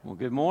Well,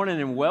 good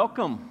morning and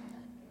welcome.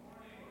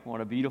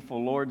 What a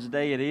beautiful Lord's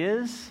Day it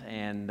is,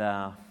 and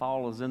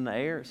fall is in the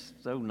air. It's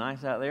so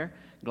nice out there.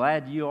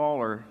 Glad you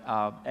all are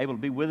able to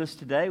be with us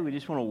today. We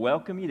just want to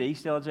welcome you to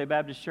East LJ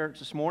Baptist Church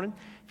this morning.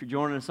 If you're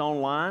joining us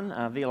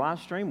online via live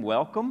stream,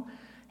 welcome.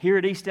 Here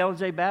at East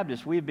LJ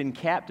Baptist, we have been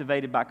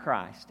captivated by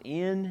Christ.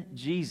 In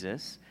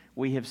Jesus,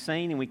 we have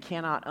seen and we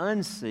cannot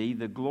unsee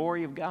the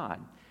glory of God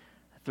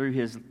through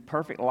His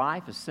perfect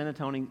life, His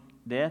sin-atoning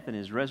death, and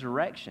His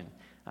resurrection.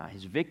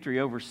 His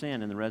victory over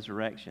sin in the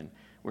resurrection.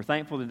 We're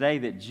thankful today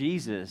that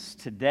Jesus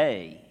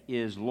today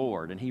is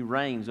Lord and He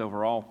reigns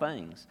over all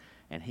things,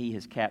 and He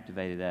has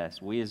captivated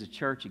us. We as a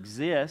church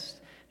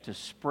exist to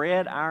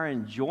spread our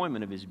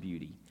enjoyment of His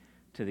beauty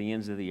to the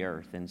ends of the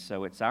earth. And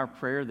so it's our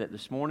prayer that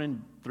this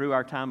morning, through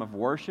our time of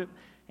worship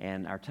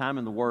and our time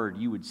in the Word,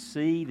 you would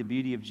see the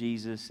beauty of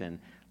Jesus and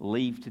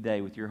leave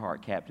today with your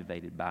heart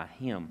captivated by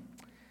Him.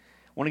 I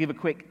want to give a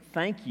quick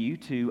thank you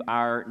to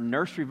our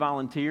nursery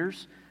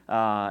volunteers.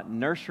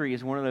 Nursery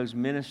is one of those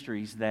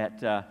ministries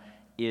that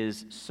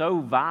is so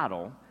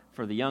vital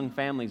for the young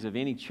families of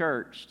any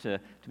church to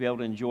be able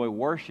to enjoy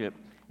worship,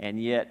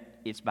 and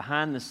yet it's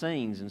behind the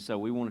scenes, and so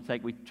we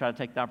try to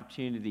take the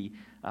opportunity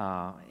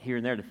here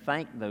and there to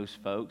thank those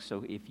folks.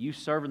 So if you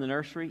serve in the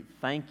nursery,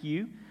 thank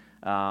you.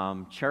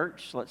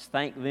 Church, let's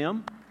thank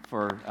them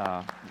for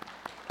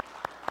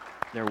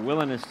their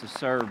willingness to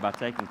serve by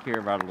taking care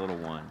of our little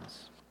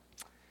ones.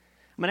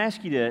 I'm going to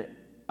ask you to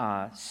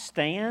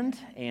stand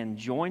and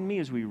join me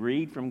as we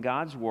read from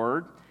God's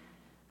Word.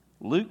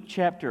 Luke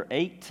chapter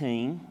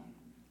 18.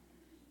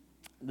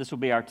 This will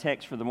be our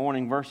text for the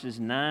morning, verses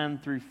 9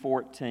 through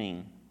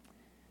 14.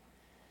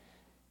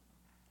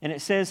 And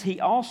it says, He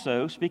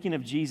also, speaking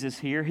of Jesus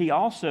here, He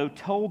also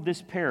told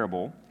this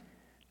parable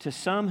to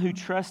some who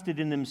trusted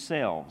in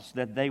themselves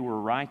that they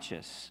were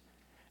righteous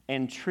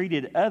and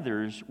treated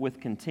others with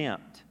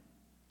contempt.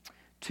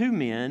 2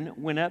 men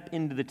went up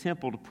into the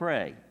temple to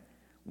pray,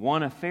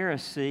 one a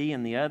Pharisee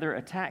and the other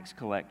a tax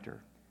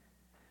collector.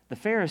 The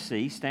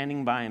Pharisee,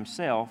 standing by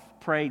himself,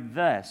 prayed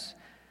thus,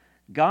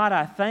 God,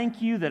 I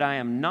thank you that I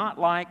am not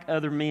like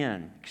other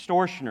men,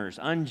 extortioners,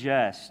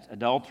 unjust,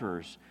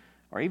 adulterers,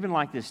 or even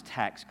like this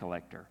tax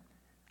collector.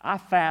 I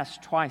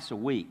fast twice a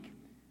week.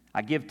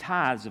 I give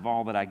tithes of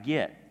all that I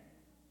get.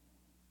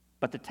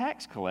 But the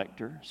tax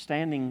collector,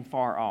 standing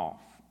far off,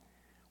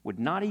 would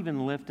not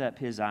even lift up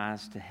his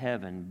eyes to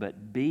heaven,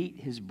 but beat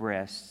his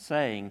breast,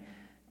 saying,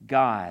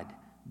 God,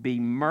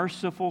 be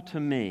merciful to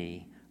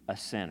me, a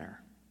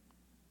sinner.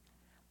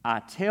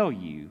 I tell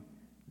you,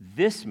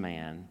 this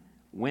man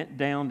went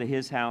down to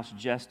his house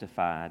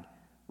justified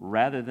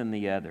rather than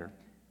the other.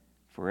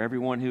 For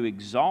everyone who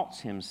exalts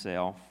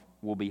himself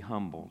will be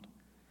humbled,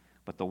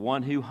 but the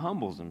one who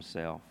humbles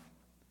himself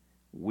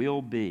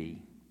will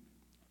be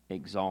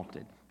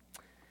exalted.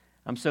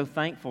 I'm so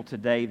thankful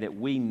today that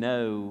we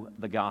know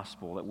the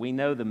gospel, that we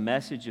know the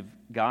message of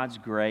God's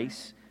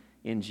grace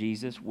in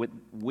Jesus.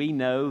 We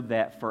know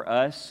that for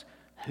us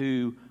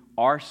who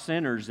are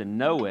sinners and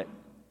know it,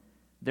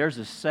 there's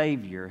a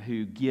Savior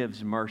who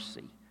gives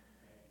mercy.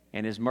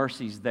 And His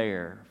mercy's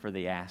there for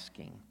the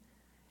asking.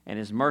 And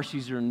His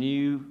mercies are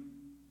new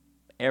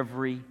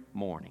every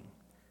morning.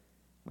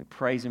 We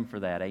praise Him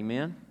for that.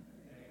 Amen?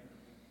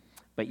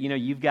 But you know,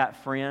 you've got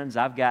friends,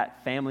 I've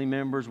got family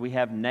members, we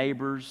have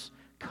neighbors,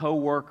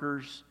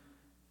 co-workers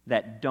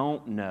that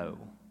don't know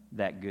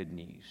that good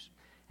news.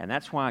 And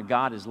that's why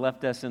God has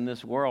left us in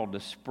this world to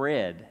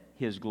spread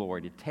His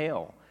glory, to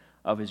tell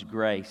of His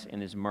grace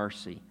and His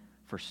mercy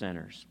for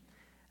sinners.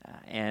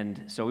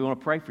 And so we want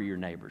to pray for your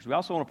neighbors. We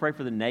also want to pray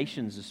for the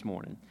nations this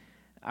morning.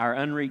 Our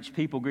unreached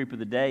people group of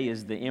the day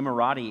is the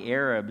Emirati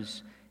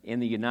Arabs in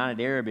the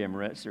United Arab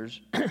Emirates. There's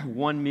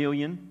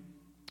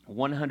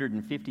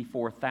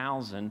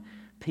 1,154,000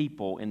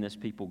 people in this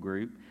people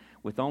group,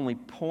 with only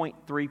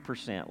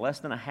 0.3%, less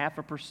than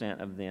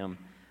 0.5% of them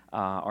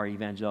are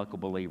evangelical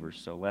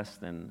believers, so less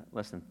than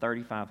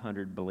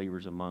 3,500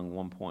 believers among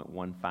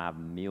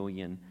 1.15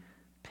 million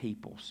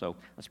people. So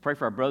let's pray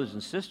for our brothers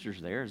and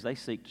sisters there as they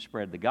seek to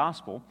spread the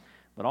gospel,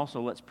 but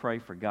also let's pray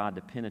for God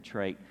to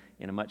penetrate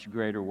in a much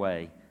greater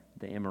way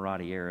the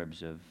Emirati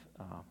Arabs of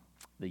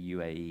the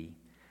UAE.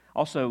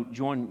 Also,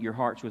 join your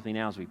hearts with me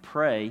now as we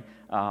pray,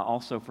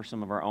 also for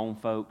some of our own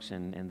folks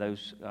and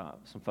those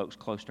some folks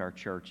close to our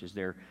church as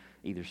they're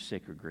either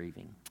sick or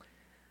grieving.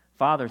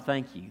 Father,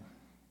 thank you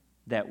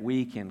that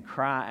we can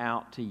cry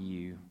out to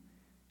you.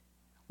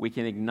 We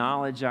can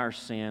acknowledge our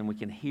sin. We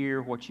can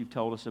hear what you've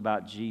told us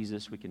about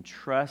Jesus. We can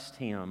trust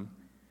Him.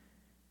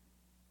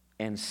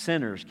 And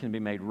sinners can be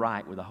made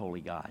right with a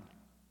holy God.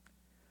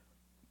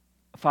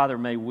 Father,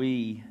 may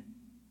we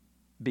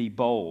be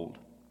bold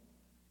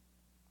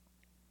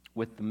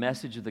with the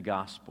message of the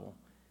gospel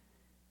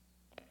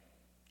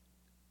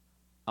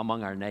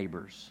among our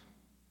neighbors.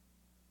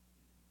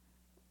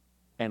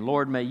 And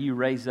Lord, may you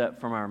raise up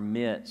from our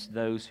midst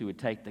those who would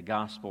take the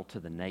gospel to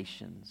the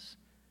nations.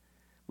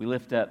 We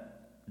lift up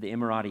the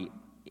Emirati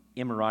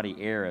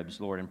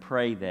Arabs, Lord, and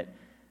pray that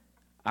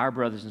our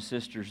brothers and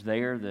sisters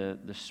there,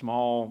 the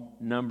small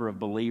number of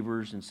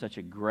believers in such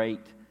a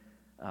great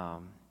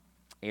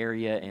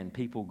area and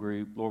people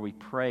group. Lord, we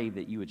pray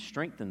that you would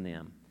strengthen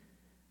them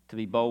to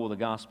be bold with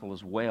the gospel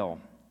as well,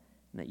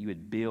 and that you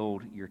would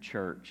build your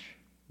church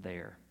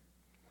there.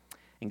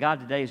 And God,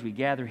 today as we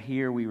gather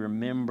here, we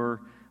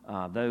remember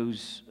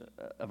those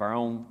of our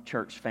own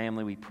church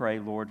family. We pray,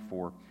 Lord,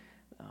 for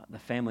the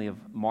family of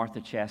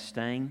Martha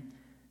Chastain,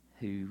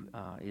 who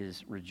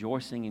is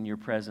rejoicing in your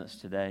presence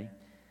today.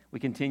 We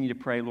continue to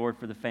pray, Lord,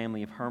 for the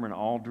family of Herman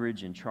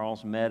Aldridge and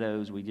Charles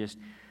Meadows. We just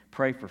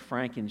pray for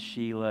Frank and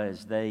Sheila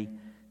as they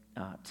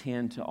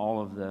tend to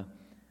all of the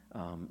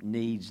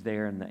needs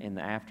there in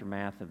the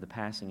aftermath of the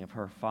passing of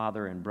her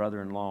father and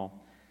brother-in-law,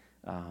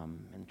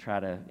 and try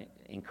to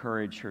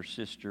encourage her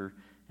sister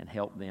and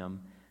help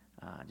them.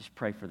 Just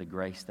pray for the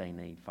grace they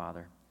need,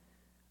 Father.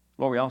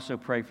 Lord, we also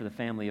pray for the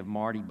family of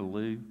Marty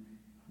Ballou.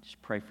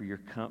 Just pray for your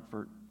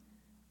comfort.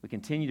 We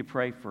continue to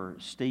pray for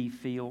Steve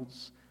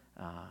Fields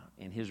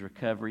in his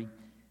recovery.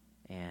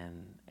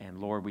 And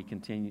Lord,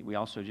 we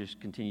also just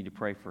continue to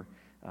pray for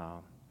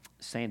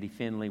Sandy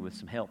Finley with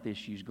some health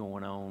issues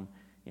going on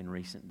in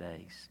recent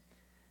days.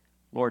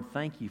 Lord,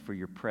 thank you for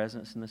your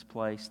presence in this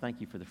place.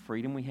 Thank you for the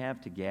freedom we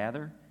have to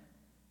gather.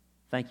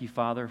 Thank you,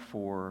 Father,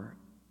 for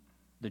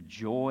the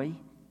joy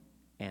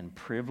and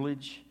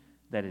privilege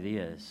that it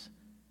is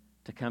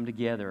to come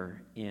together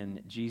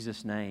in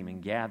Jesus' name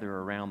and gather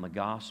around the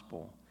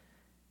gospel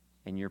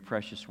and your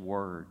precious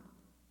word,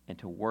 and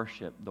to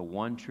worship the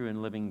one true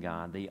and living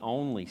God, the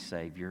only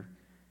Savior,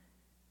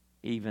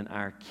 even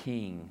our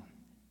King,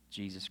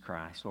 Jesus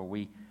Christ. Lord,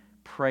 we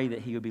pray that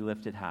he will be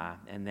lifted high,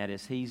 and that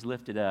as he's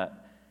lifted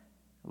up,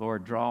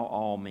 Lord, draw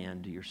all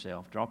men to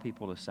yourself. Draw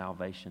people to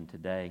salvation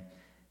today.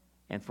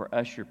 And for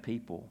us, your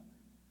people,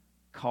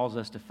 cause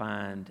us to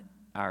find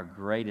our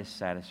greatest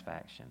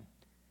satisfaction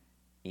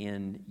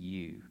in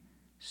you,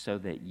 so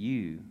that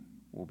you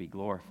will be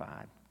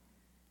glorified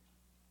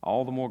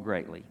all the more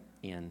greatly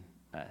in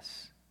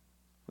us.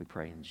 We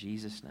pray in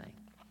Jesus' name.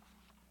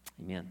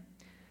 Amen.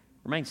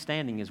 Remain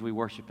standing as we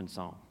worship in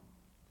song.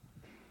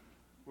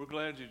 We're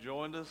glad you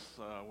joined us.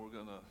 We're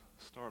going to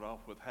start off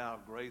with How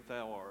Great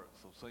Thou Art,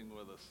 so sing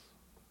with us.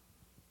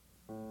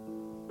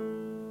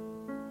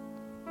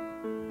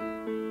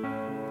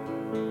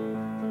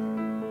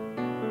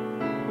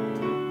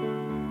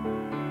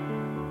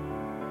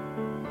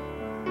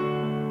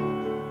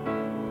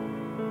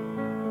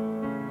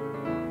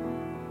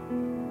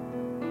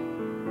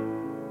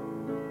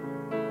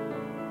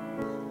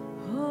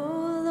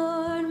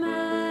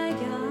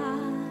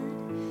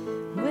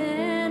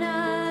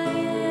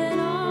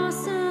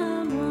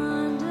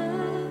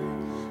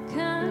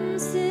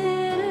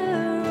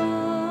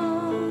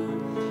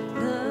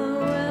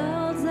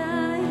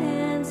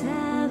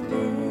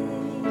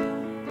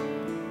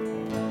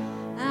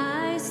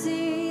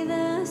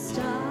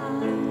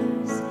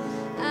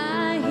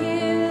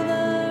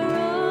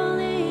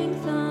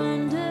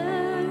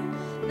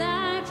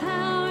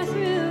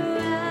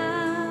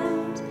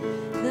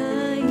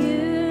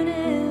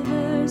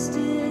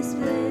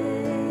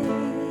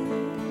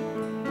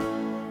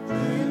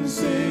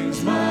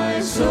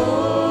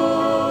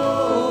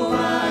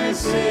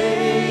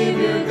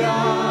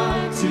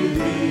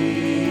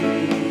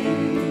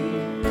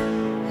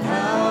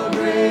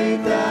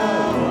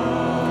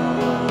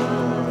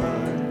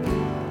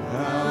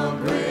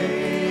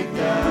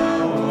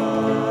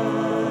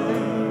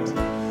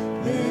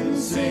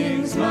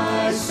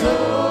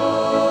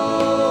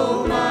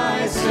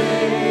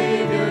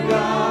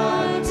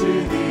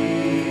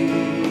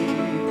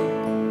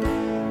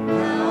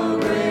 How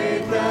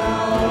great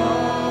thou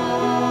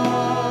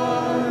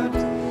art.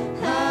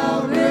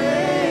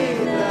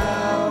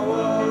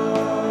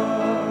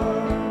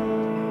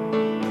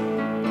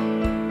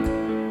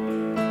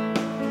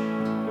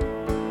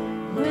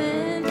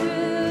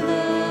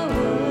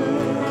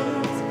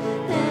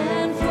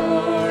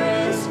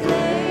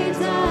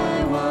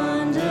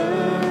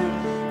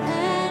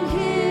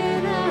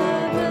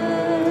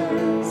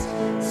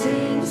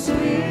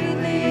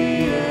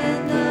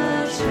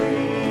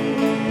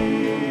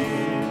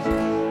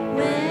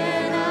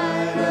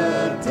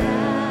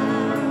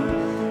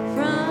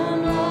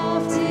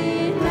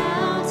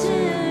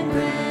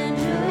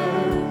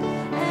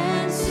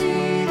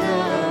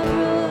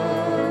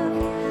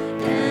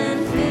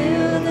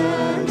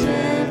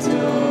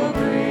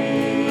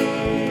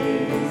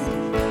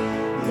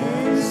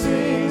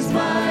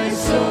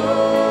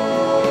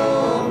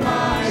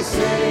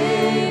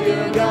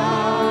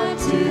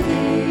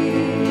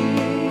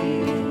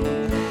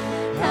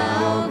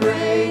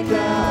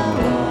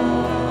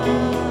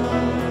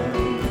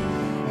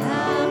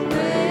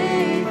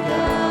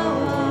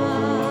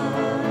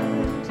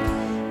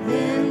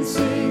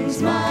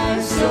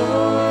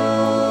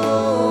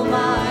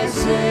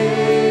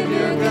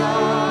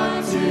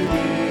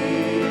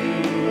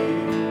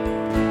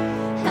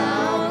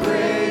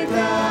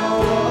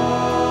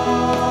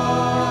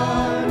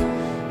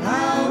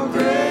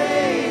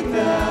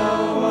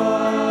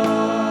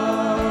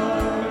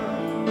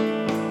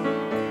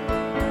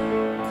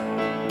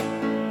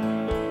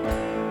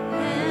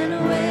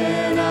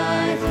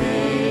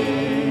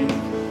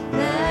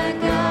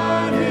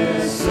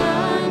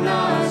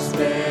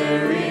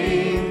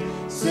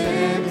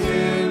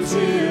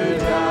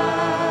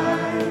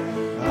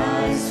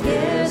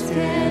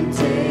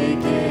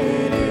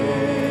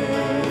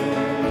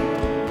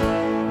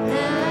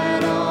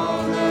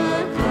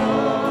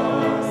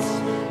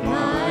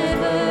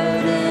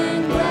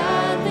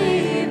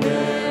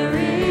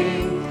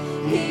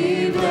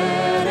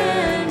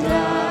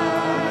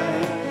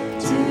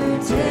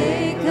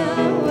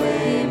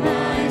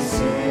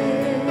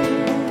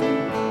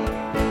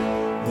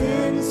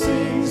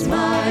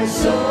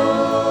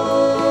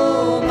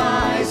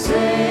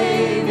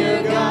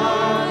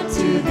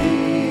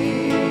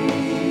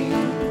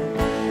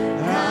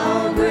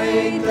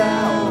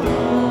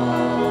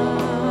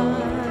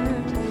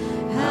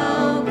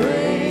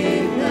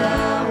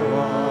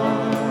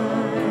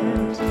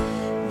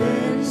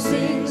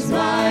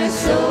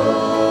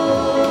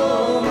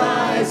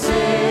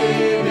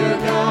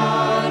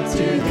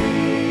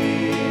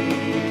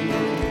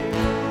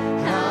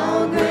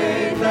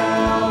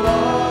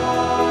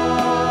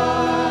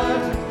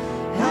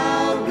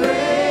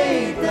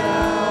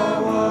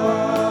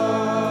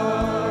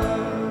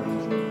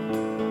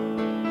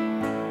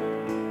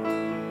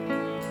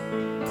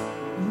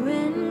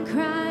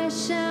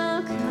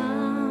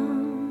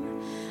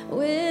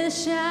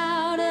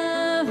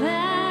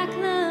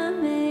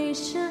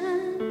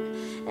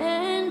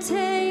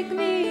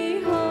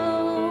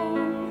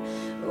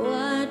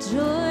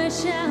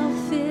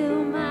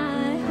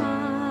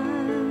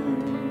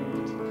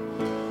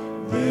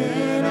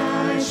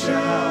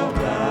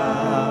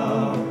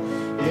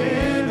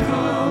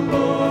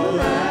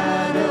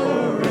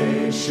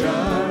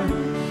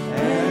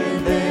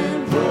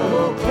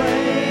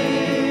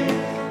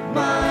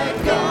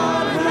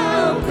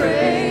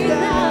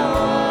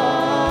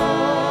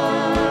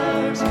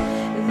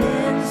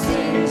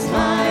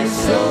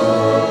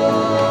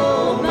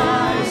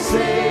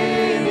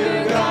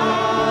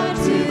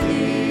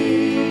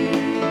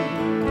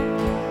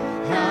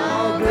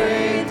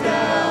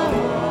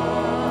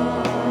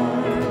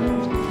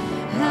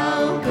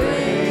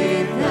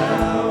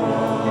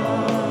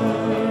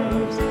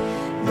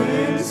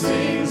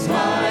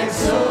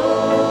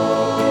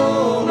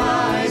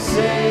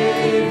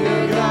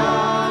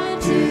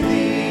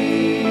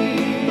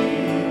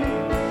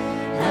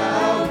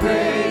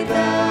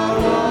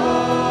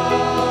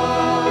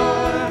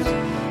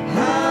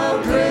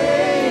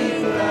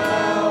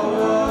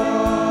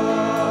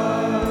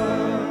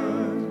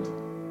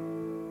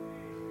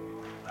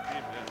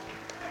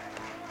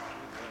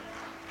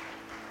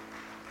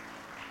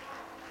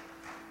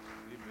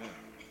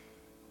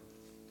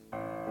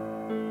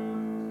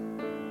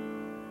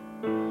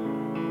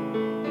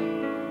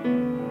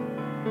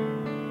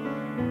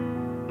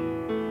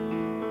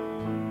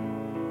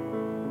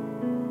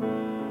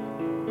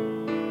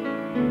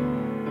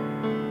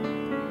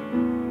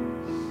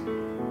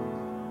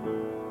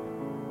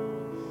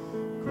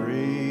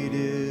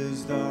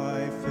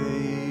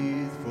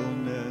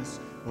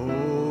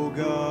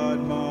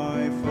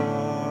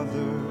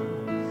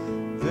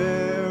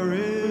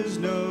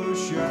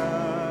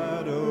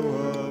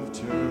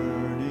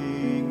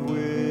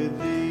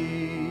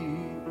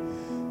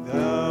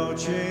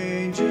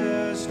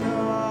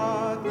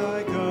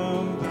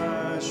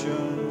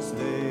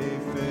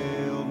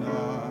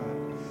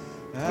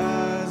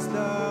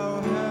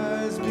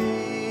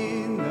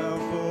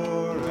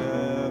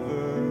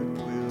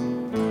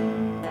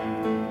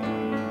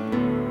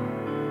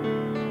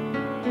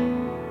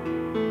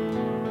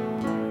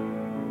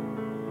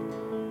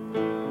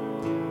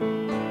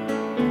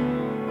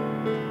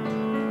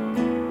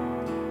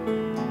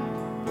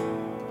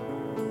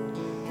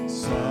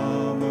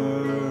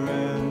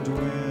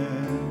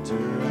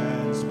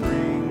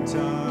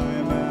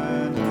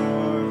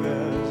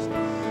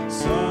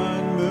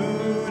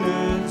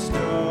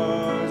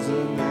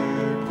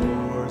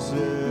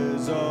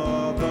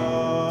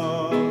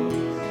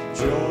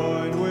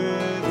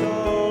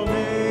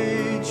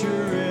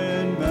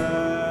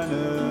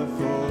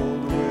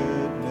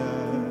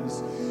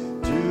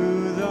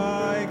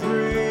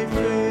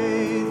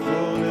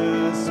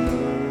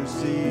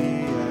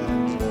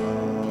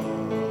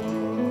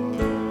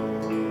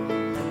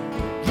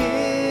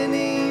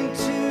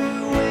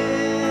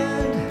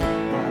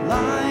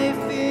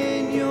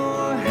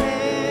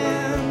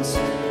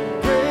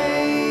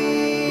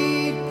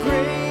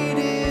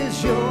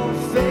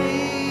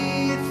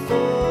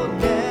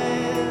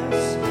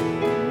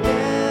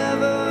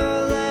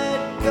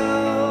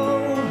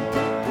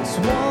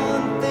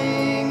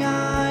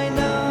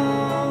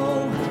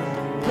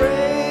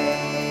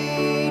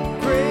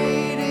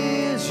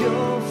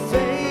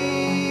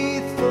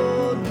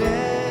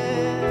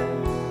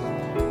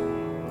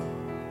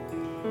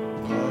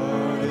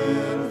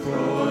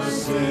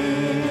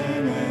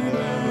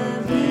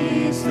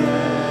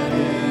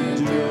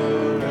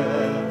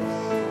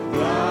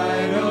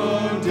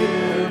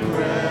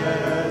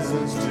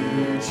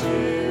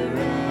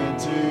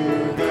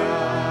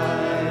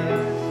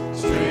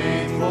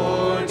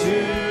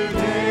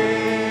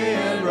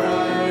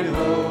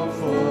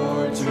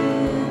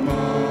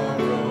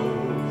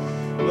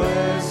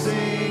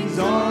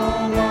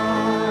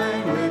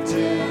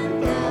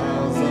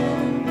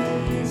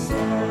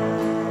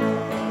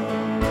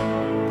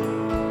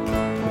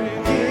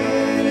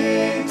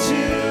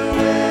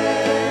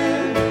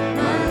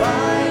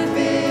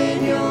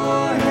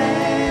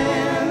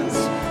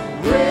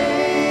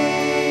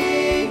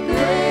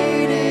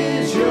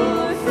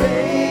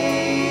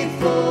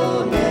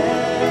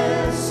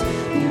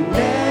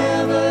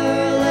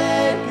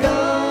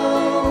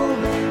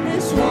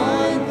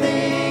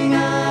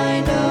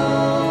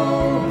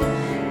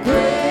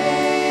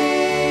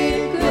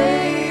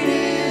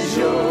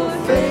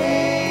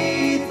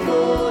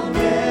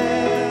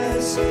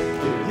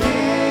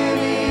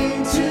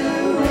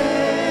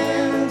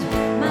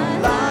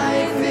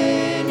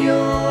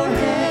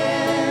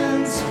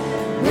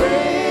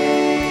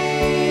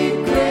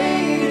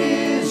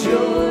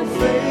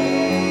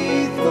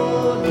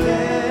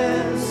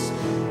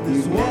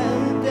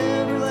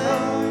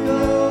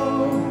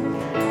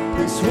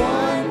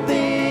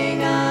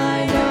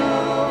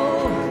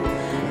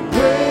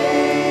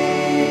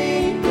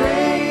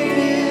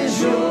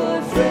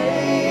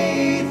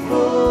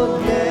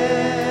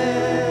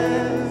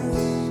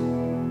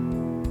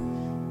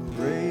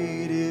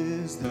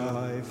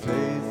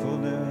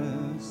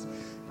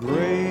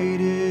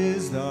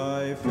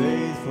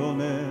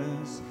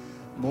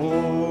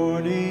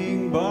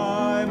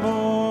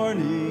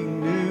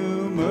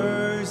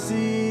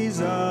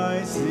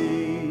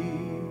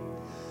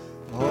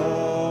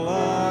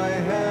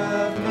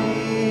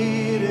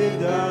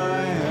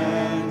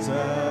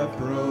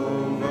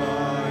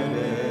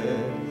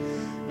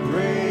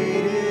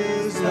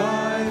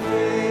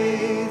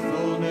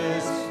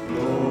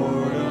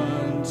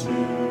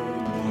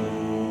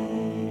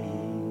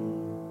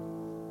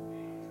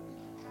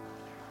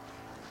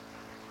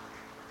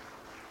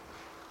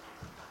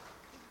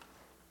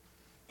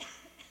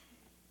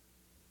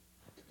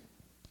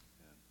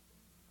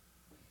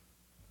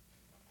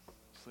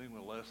 Sing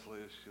with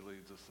Leslie as she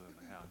leads us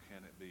in How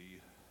Can It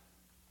Be?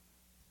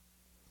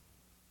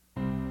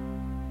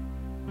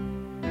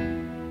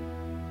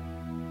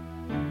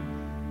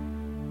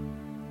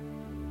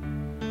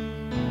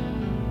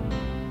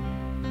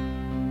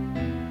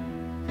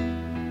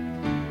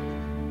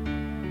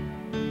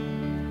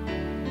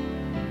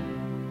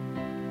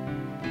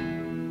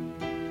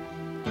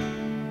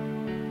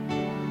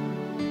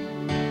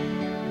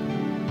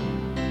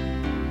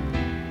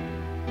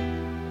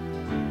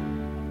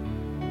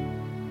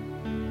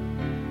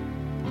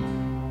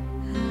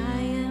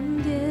 I am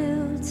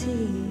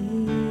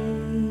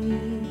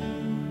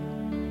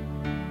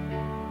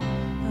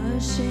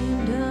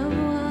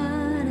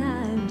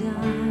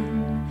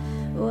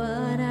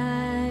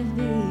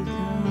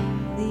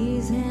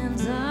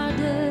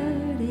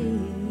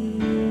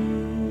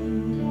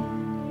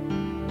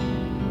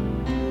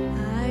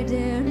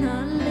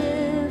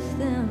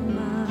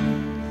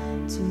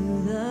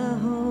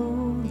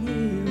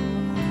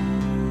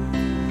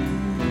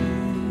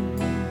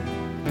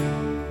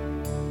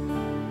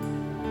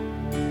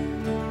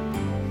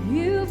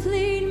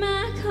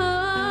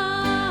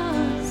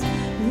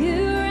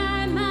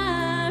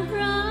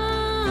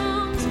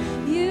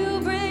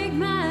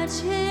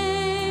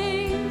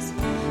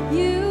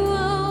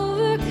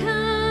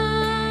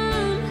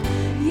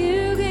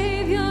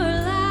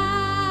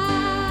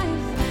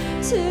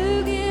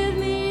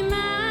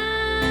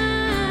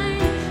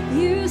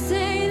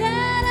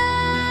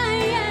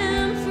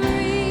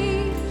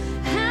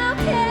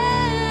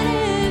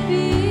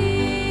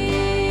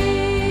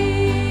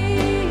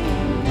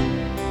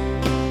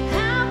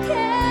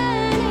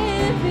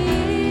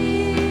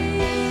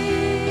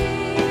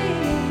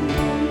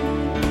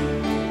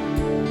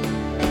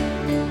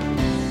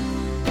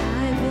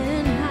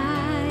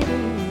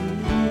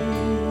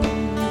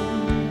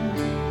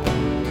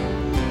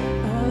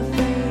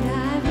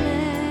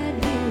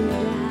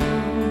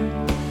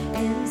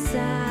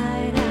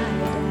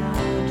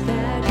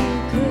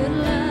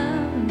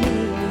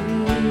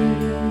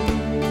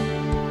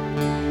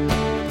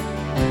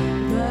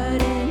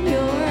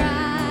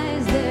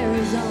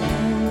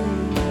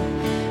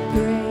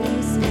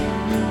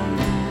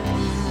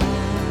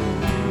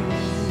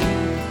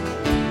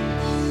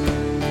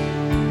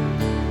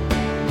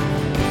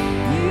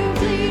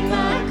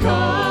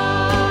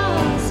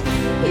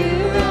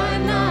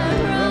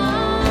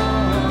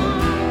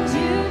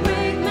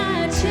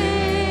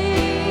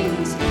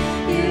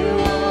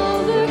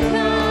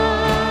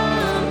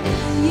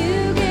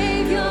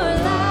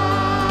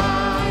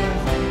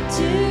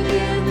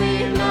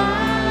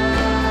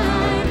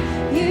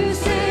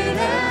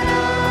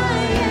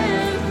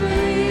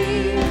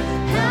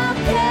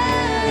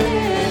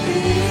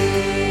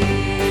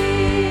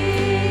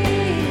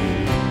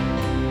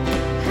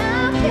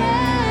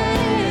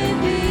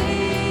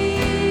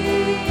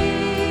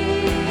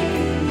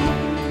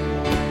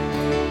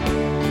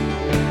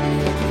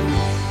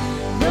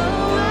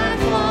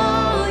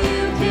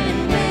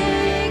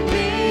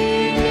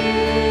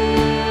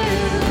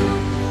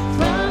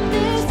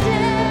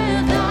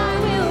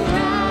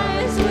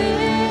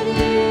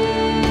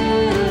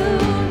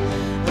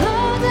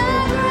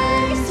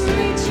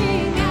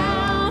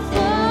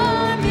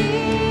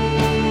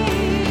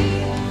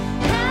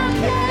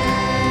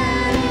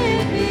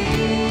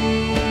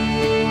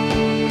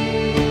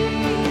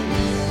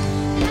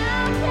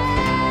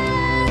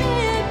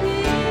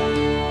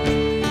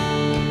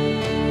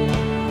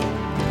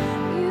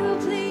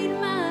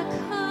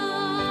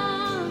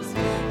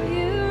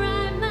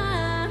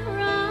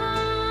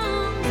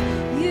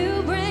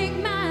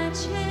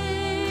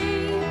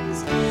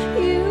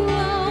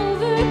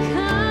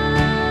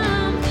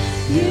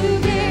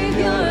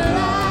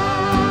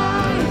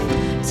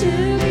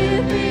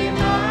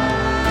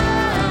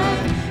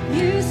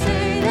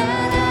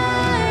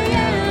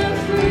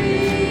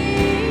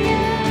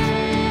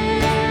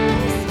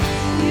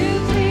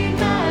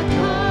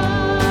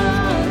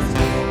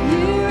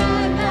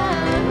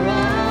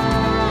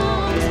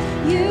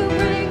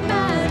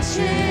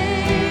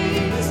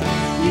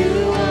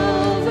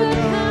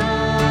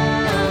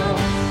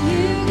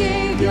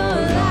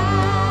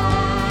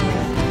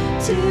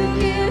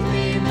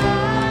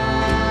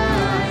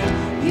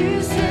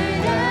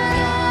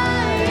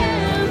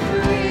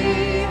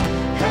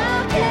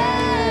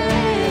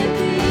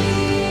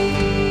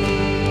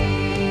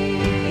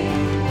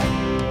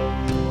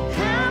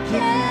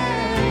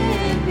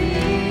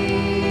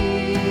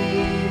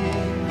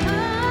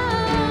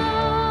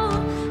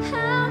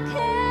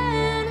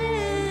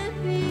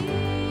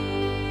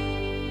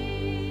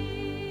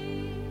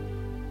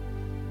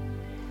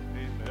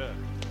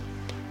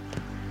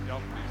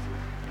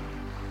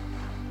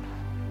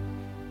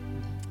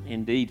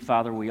Indeed,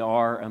 Father, we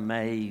are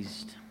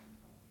amazed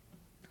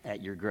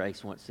at your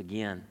grace once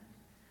again.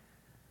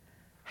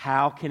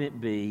 How can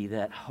it be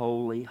that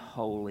holy,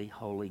 holy,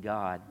 holy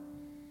God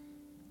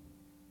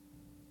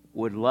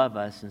would love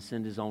us and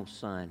send His own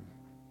Son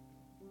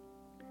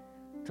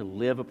to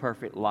live a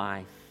perfect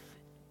life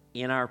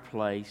in our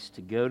place,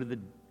 to go to the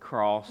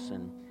cross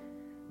and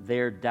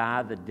there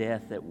die the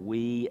death that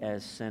we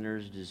as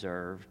sinners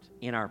deserved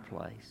in our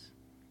place,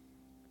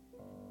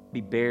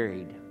 be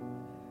buried,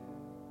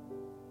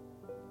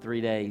 3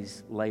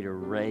 days later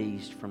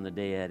raised from the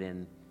dead,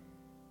 and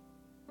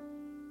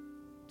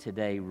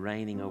today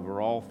reigning over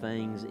all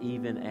things,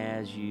 even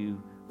as you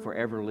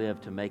forever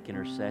live to make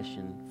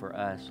intercession for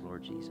us,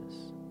 Lord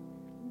Jesus.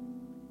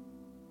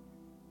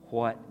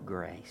 What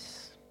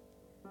grace.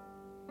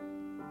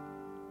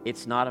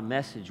 It's not a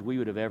message we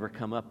would have ever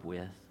come up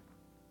with.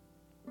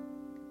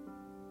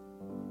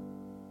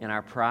 In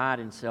our pride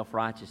and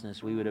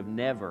self-righteousness, we would have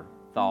never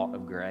thought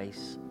of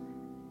grace.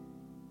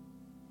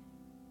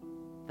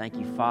 Thank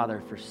you,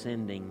 Father, for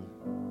sending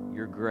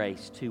your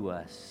grace to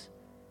us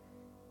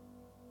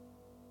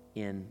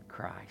in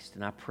Christ.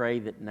 And I pray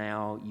that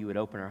now you would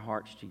open our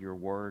hearts to your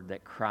word,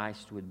 that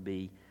Christ would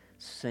be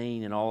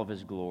seen in all of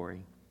his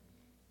glory,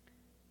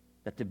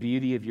 that the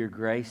beauty of your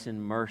grace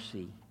and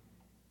mercy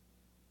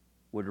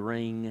would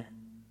ring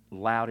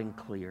loud and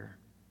clear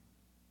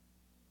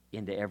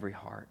into every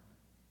heart.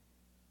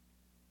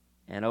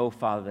 And, oh,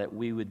 Father, that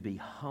we would be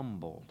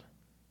humbled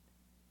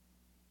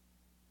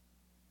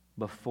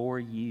before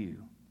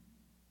you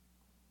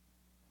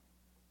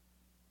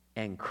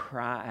and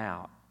cry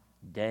out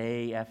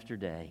day after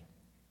day,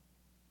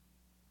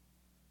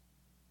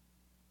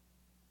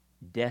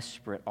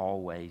 desperate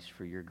always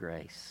for your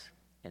grace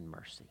and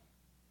mercy.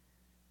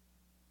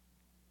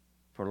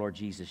 For, Lord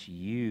Jesus,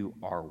 you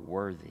are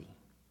worthy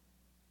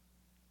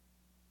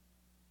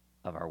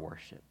of our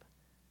worship.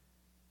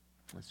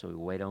 And so we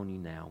wait on you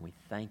now. We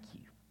thank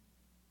you.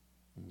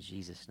 In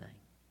Jesus' name.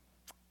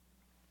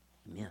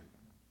 Amen.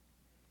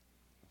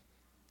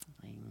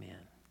 Amen.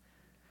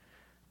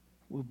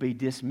 We'll be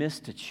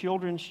dismissed to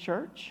Children's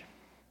Church.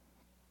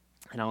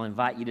 And I'll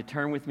invite you to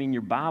turn with me in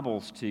your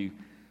Bibles to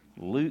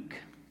Luke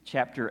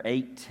chapter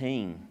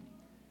 18.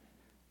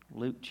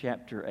 Luke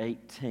chapter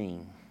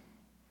 18.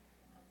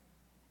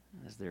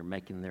 As they're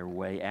making their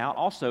way out.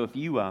 Also, if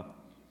you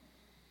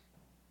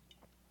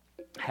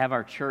have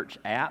our church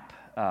app,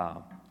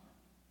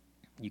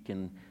 you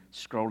can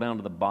scroll down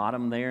to the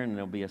bottom there, and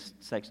there'll be a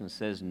section that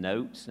says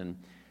Notes, and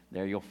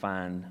there you'll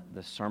find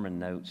the sermon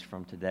notes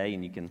from today,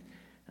 and you can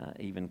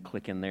even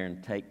click in there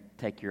and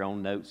take your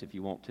own notes if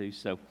you want to.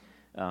 So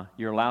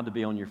you're allowed to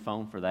be on your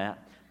phone for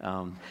that.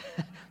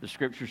 The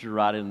scriptures are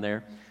right in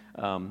there.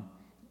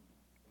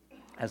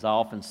 As I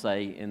often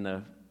say in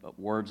the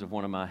words of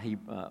one of my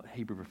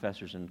Hebrew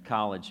professors in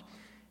college,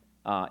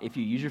 if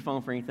you use your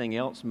phone for anything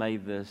else, may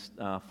the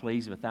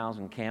fleas of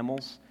 1,000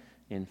 camels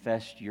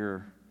infest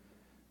your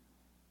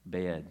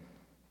bed.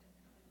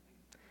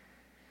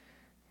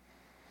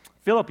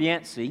 Philip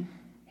Yancey,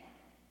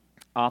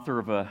 author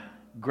of a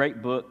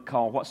great book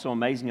called What's So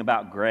Amazing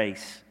About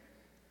Grace,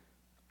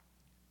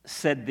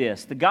 said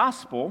this: the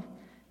gospel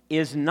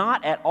is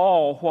not at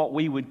all what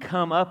we would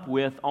come up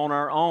with on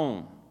our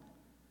own.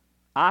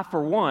 I,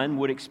 for one,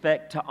 would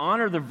expect to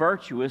honor the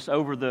virtuous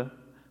over the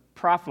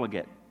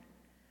profligate.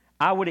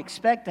 I would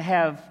expect to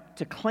have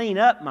to clean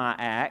up my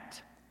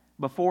act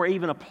before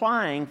even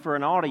applying for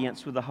an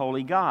audience with the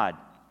holy God.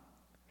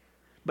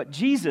 But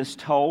Jesus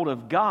told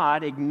of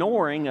God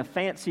ignoring a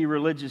fancy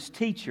religious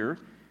teacher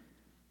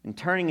and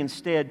turning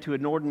instead to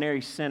an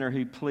ordinary sinner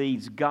who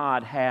pleads,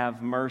 God,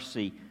 have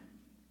mercy.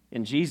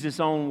 In Jesus'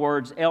 own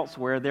words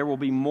elsewhere, there will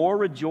be more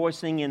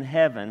rejoicing in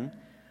heaven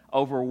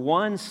over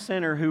one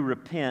sinner who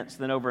repents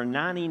than over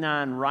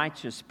 99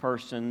 righteous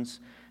persons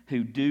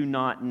who do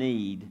not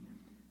need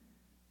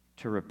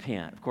to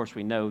repent. Of course,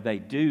 we know they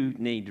do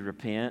need to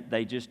repent.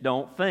 They just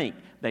don't think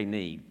they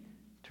need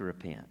to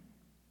repent.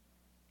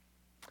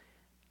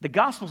 The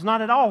gospel's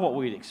not at all what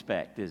we'd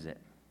expect, is it?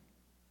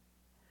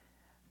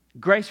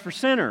 Grace for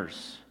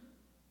sinners,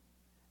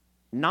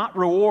 not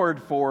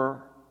reward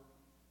for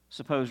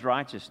supposed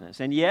righteousness.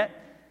 And yet,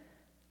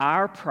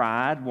 our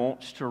pride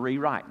wants to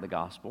rewrite the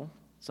gospel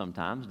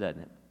sometimes,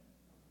 doesn't it?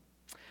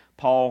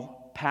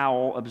 Paul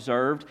Powell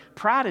observed,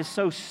 pride is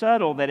so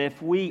subtle that if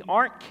we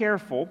aren't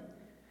careful,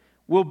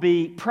 we'll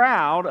be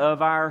proud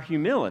of our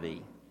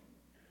humility.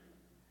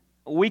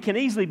 We can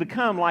easily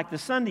become like the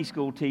Sunday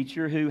school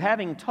teacher who,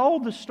 having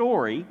told the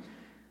story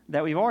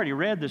that we've already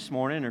read this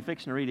morning, or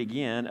fixing to read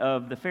again,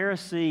 of the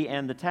Pharisee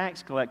and the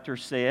tax collector,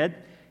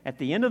 said at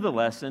the end of the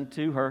lesson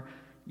to her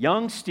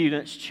young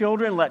students,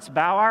 children, let's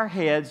bow our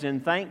heads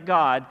and thank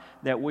God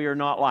that we are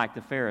not like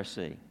the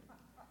Pharisee.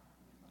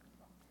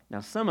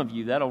 Now, some of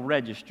you, that'll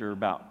register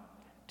about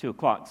 2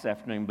 o'clock this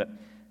afternoon, but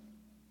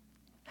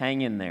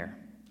hang in there.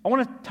 I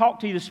want to talk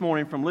to you this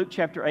morning from Luke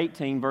chapter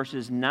 18,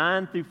 verses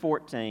 9 through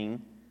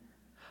 14,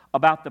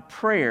 about the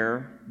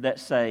prayer that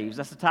saves.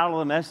 That's the title of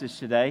the message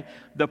today,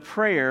 the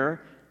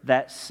prayer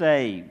that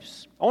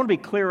saves. I want to be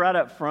clear right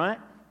up front.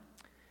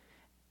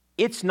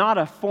 It's not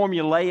a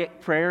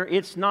formulaic prayer.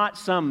 It's not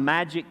some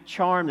magic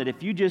charm that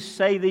if you just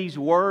say these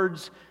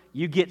words,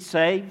 you get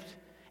saved.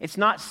 It's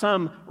not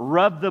some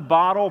rub the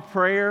bottle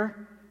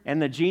prayer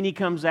and the genie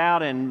comes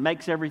out and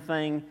makes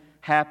everything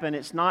happen.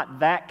 It's not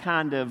that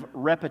kind of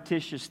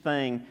repetitious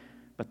thing.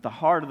 But the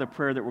heart of the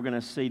prayer that we're going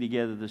to see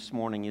together this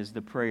morning is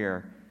the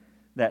prayer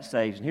that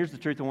saves. And here's the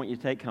truth I want you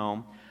to take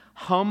home.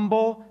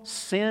 Humble,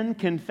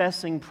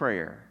 sin-confessing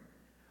prayer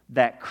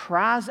that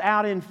cries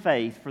out in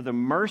faith for the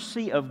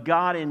mercy of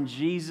God in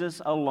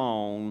Jesus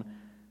alone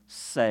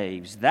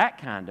saves. That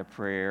kind of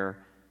prayer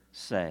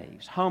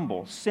saves.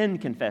 Humble,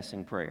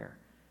 sin-confessing prayer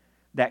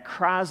that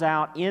cries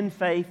out in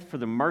faith for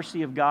the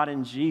mercy of God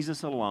in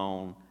Jesus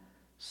alone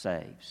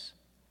saves.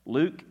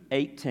 Luke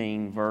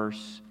 18,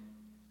 verse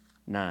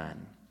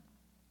 9.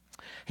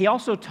 He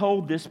also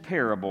told this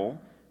parable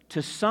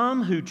to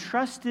some who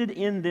trusted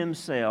in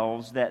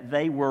themselves that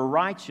they were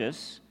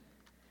righteous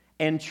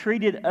and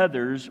treated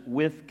others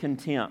with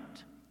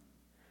contempt.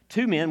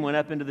 2 men went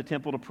up into the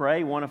temple to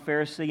pray, one a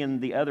Pharisee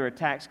and the other a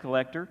tax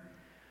collector.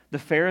 The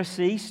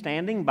Pharisee,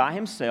 standing by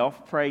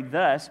himself, prayed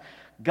thus,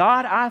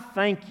 God, I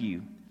thank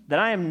you that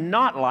I am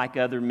not like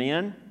other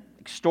men,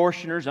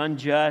 extortioners,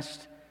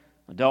 unjust,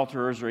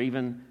 adulterers, or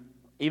even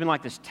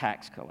like this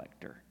tax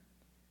collector.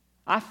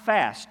 I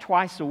fast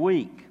twice a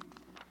week.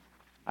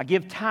 I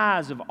give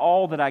tithes of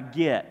all that I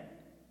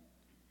get.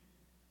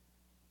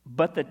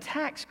 But the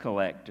tax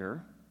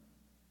collector,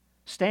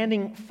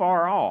 standing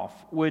far off,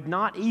 would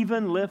not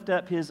even lift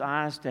up his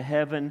eyes to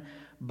heaven,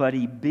 but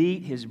he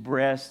beat his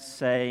breast,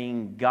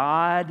 saying,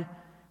 God,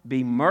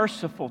 be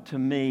merciful to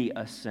me,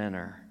 a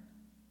sinner.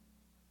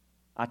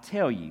 I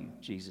tell you,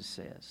 Jesus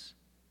says,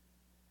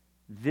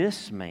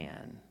 this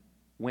man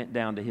went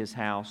down to his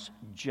house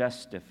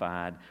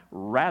justified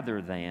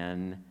rather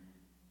than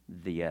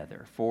the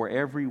other. For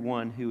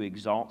everyone who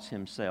exalts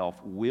himself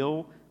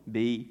will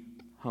be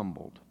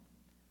humbled,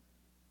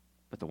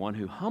 but the one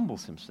who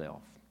humbles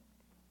himself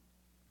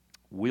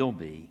will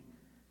be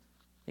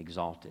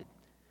exalted.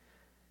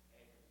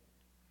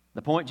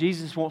 The point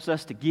Jesus wants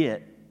us to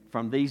get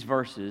from these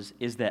verses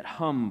is that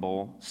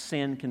humble,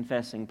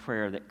 sin-confessing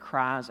prayer that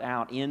cries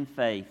out in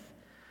faith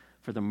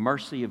for the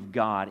mercy of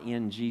God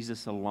in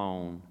Jesus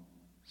alone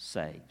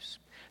saves.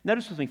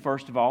 Notice with me,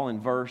 first of all,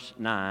 in verse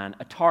 9,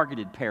 a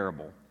targeted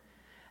parable.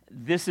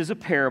 This is a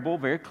parable,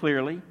 very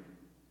clearly.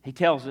 He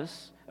tells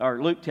us,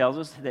 or Luke tells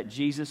us, that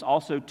Jesus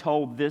also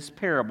told this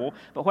parable.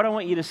 But what I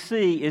want you to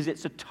see is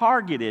it's a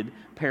targeted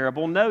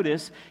parable.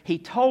 Notice, he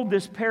told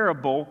this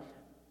parable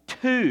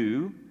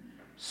to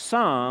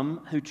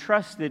some who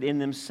trusted in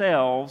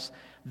themselves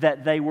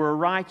that they were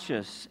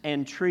righteous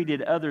and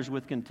treated others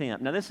with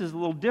contempt. Now, this is a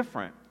little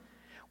different.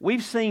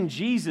 We've seen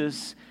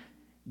Jesus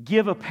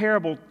give a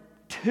parable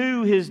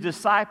to his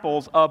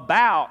disciples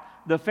about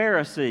the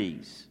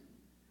Pharisees.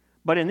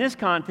 But in this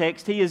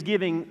context, he is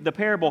giving the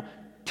parable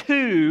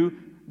to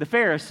the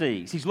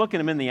Pharisees. He's looking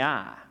them in the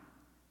eye.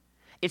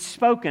 It's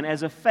spoken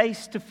as a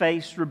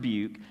face-to-face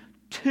rebuke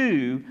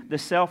to the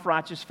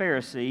self-righteous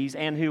Pharisees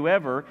and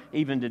whoever,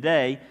 even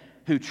today,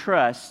 who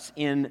trusts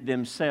in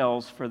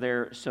themselves for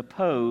their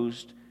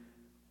supposed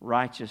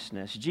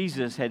righteousness.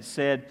 Jesus had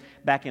said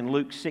back in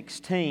Luke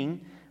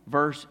 16,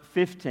 verse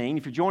 15,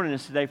 if you're joining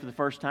us today for the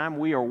first time,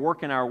 we are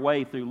working our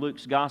way through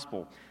Luke's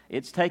gospel.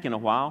 It's taken a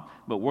while,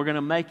 but we're going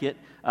to make it.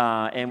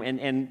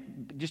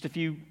 And just a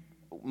few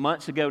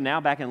months ago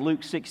now, back in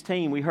Luke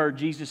 16, we heard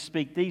Jesus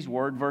speak these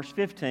words, verse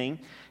 15.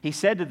 He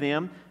said to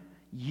them,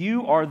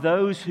 "You are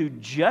those who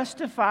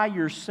justify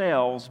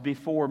yourselves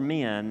before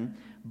men,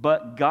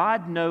 but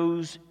God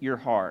knows your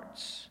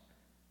hearts.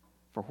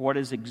 For what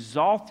is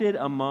exalted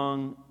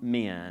among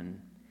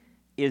men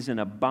is an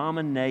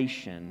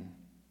abomination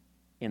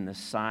in the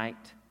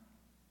sight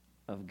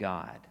of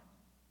God."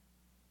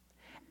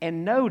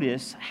 And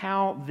notice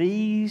how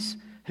these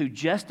who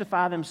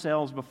justify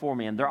themselves before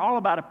men, they're all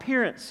about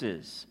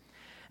appearances.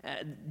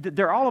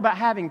 They're all about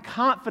having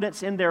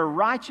confidence in their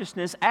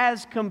righteousness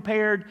as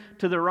compared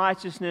to the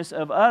righteousness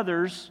of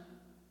others.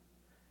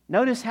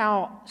 Notice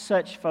how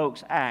such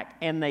folks act,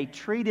 and they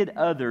treated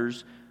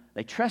others,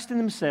 they trusted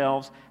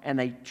themselves, and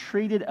they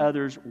treated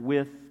others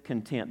with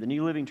contempt. The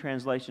New Living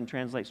Translation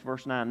translates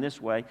verse 9 this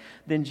way: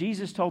 "Then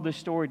Jesus told this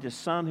story to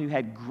some who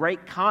had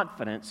great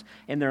confidence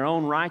in their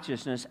own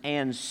righteousness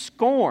and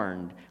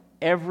scorned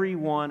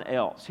everyone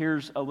else."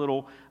 Here's a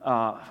little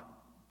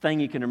thing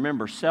you can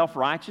remember.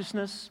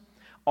 Self-righteousness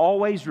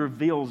always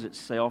reveals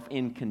itself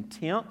in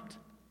contempt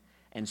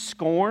and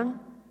scorn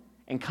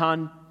and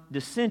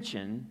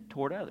condescension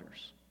toward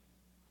others.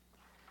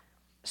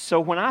 So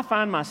when I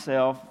find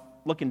myself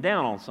looking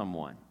down on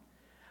someone,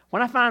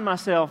 when I find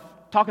myself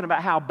talking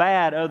about how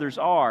bad others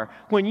are,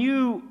 when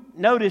you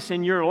notice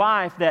in your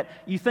life that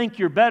you think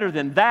you're better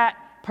than that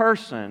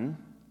person,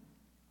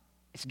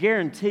 it's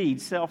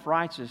guaranteed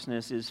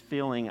self-righteousness is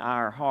filling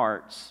our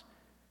hearts,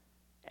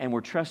 and we're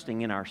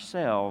trusting in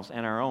ourselves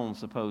and our own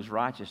supposed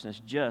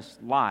righteousness,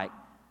 just like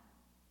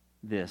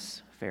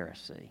this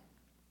Pharisee.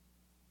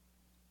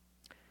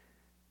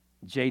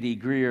 J.D.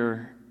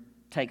 Greear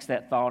takes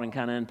that thought and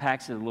kind of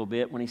unpacks it a little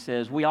bit when he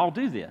says, we all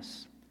do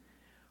this.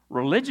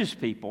 Religious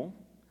people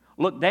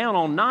look down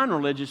on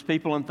non-religious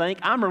people and think,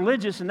 I'm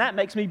religious and that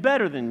makes me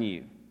better than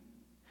you.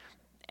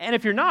 And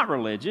if you're not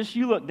religious,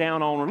 you look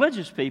down on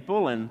religious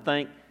people and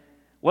think,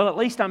 well, at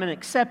least I'm an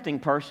accepting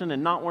person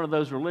and not one of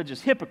those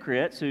religious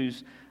hypocrites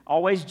who's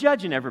always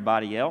judging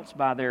everybody else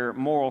by their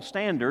moral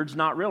standards,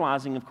 not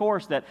realizing, of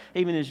course, that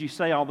even as you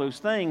say all those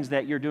things,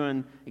 that you're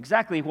doing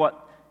exactly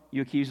what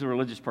you accuse the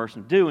religious person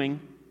of doing.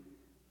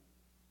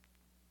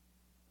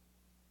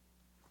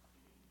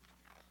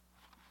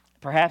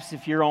 Perhaps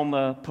if you're on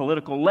the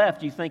political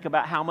left, you think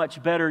about how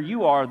much better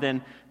you are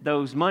than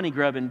those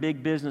money-grubbing,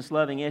 big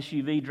business-loving,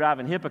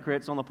 SUV-driving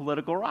hypocrites on the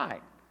political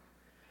right.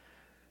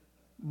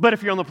 But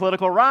if you're on the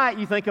political right,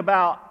 you think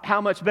about how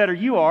much better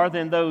you are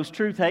than those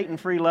truth-hating,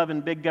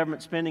 free-loving, big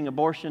government-spending,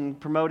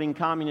 abortion-promoting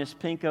communist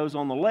pinkos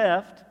on the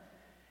left.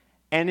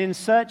 And in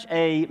such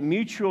a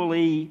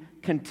mutually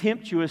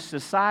contemptuous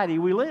society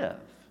we live.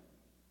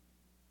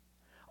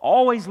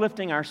 Always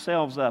lifting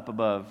ourselves up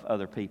above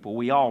other people.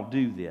 We all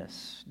do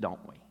this, don't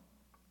we?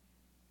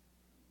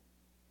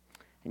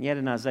 And yet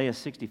in Isaiah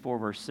 64,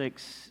 verse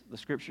 6, the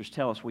Scriptures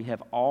tell us we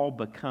have all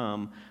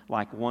become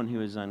like one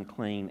who is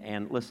unclean.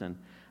 And listen,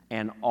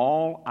 and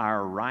all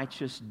our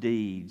righteous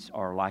deeds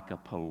are like a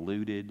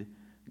polluted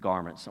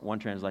garment. One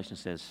translation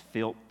says,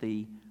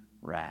 filthy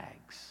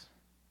rags.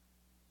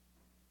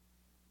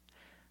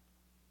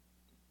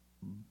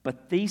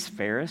 But these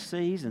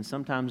Pharisees, and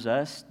sometimes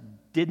us,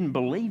 didn't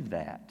believe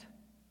that.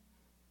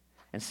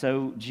 And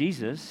so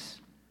Jesus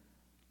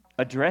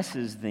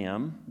addresses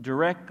them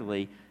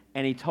directly,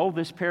 and he told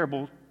this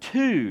parable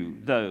to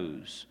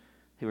those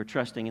who were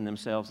trusting in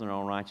themselves and their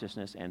own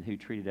righteousness and who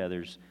treated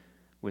others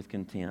with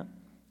contempt.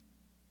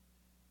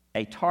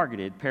 A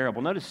targeted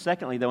parable. Notice,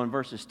 secondly, though, in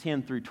verses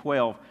 10 through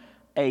 12,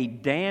 a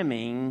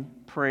damning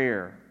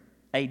prayer.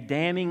 A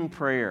damning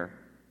prayer.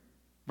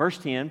 Verse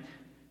 10,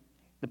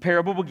 the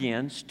parable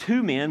begins,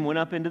 2 men went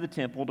up into the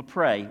temple to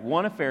pray,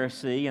 one a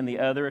Pharisee and the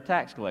other a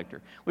tax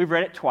collector. We've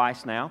read it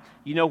twice now.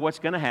 You know what's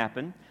going to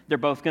happen. They're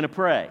both going to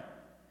pray.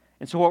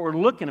 And so what we're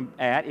looking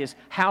at is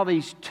how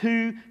these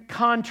 2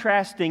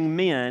 contrasting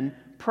men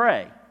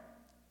pray.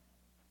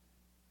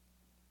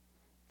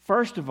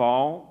 First of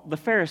all, the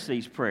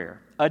Pharisee's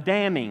prayer, a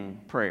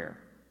damning prayer.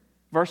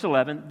 Verse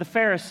 11, the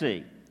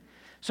Pharisee.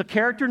 So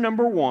character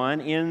number 1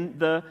 in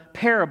the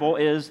parable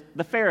is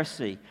the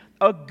Pharisee,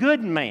 a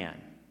good man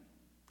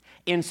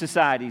in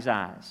society's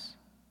eyes.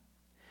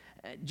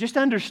 Just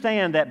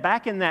understand that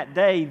back in that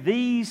day,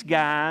 these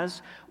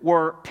guys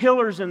were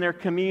pillars in their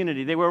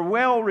community. They were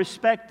well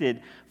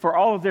respected for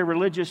all of their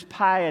religious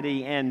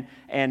piety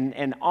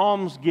and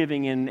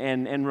almsgiving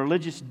and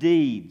religious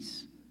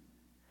deeds.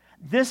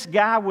 This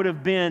guy would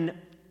have been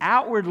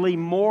outwardly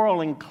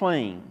moral and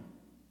clean.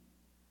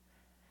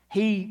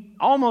 He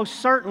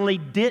almost certainly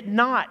did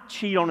not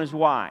cheat on his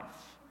wife.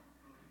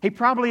 He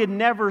probably had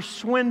never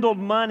swindled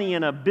money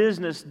in a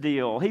business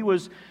deal. He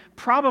was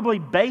probably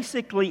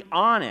basically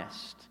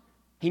honest.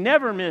 He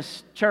never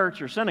missed church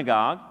or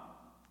synagogue.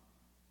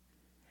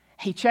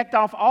 He checked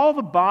off all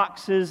the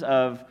boxes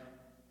of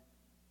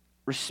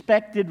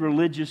respected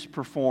religious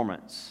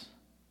performance.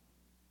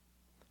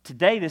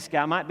 Today, this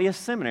guy might be a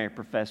seminary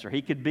professor.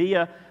 He could be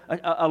a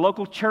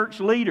local church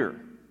leader.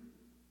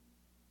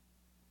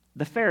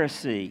 The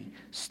Pharisee,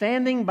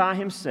 standing by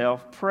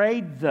himself,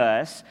 prayed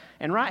thus,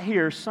 and right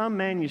here, some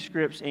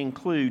manuscripts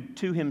include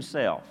to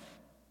himself.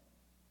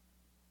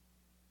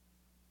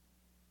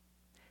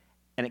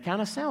 And it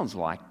kind of sounds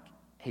like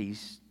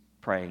he's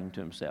praying to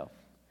himself.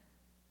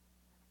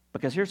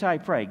 Because here's how he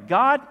prayed.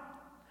 God,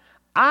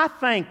 I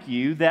thank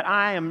you that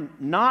I am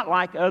not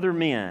like other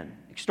men,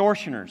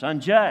 extortioners,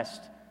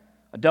 unjust,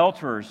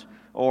 adulterers,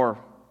 or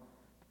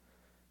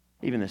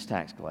even this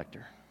tax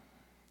collector.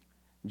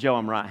 Joe,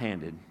 I'm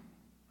right-handed.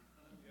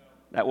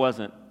 That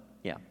wasn't,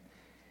 yeah.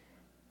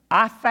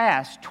 I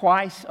fast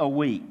twice a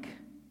week.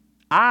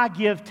 I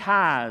give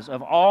tithes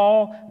of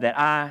all that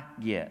I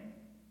get.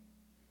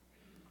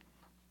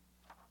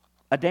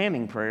 A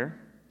damning prayer.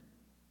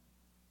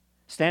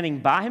 Standing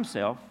by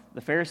himself, the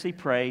Pharisee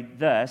prayed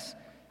thus,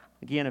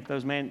 again, if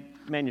those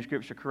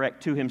manuscripts are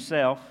correct, to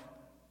himself.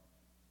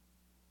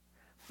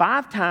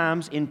 5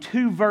 times in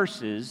 2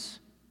 verses,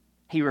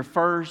 he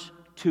refers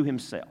to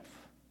himself.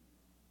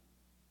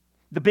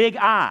 The big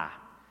I.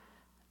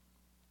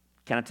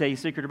 Can I tell you a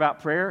secret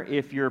about prayer?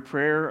 If your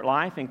prayer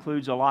life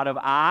includes a lot of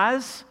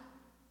I's,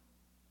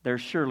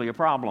 there's surely a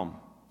problem.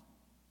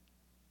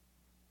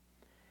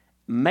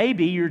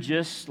 Maybe you're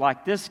just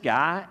like this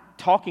guy,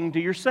 talking to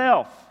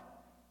yourself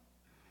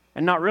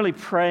and not really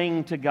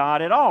praying to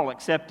God at all,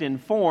 except in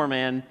form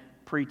and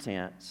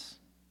pretense.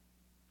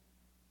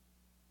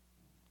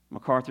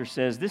 MacArthur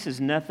says this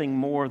is nothing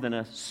more than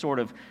a sort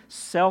of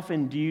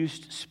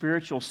self-induced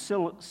spiritual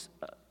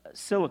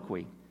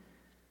soliloquy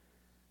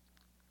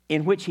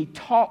in which he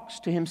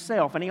talks to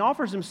himself, and he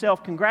offers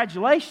himself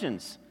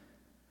congratulations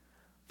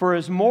for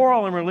his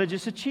moral and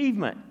religious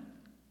achievement.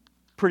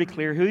 Pretty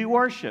clear who he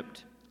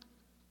worshiped.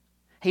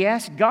 He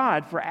asked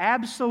God for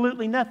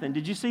absolutely nothing.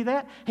 Did you see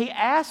that? He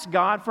asked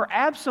God for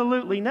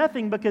absolutely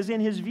nothing because in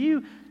his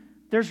view,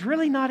 there's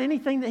really not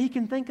anything that he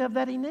can think of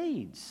that he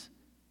needs.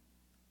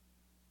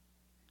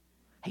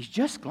 He's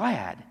just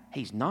glad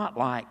he's not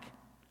like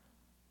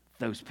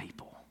those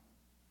people.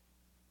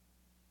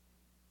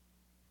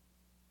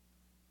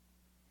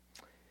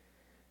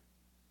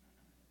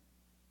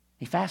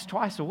 He fasts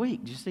twice a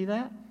week. Did you see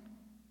that?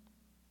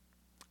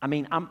 I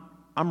mean,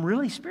 I'm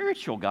really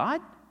spiritual,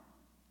 God.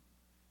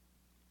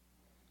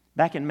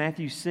 Back in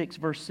Matthew 6,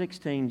 verse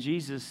 16,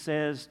 Jesus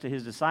says to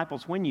his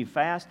disciples, when you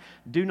fast,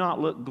 do not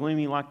look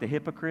gloomy like the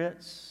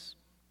hypocrites,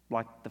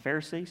 like the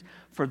Pharisees,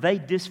 for they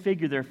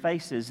disfigure their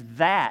faces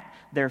that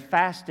their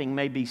fasting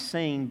may be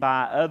seen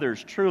by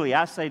others. Truly,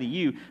 I say to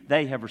you,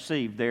 they have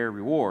received their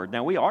reward.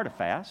 Now, we are to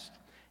fast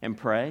and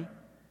pray.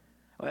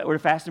 We're to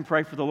fast and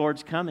pray for the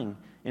Lord's coming,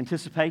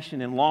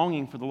 anticipation and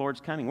longing for the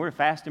Lord's coming. We're to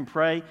fast and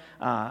pray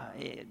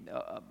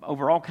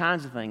over all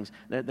kinds of things.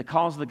 The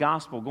cause of the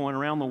gospel going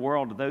around the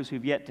world to those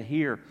who've yet to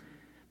hear.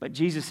 But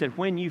Jesus said,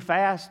 when you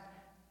fast,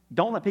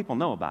 don't let people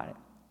know about it.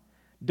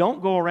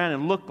 Don't go around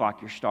and look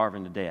like you're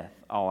starving to death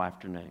all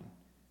afternoon.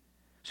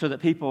 So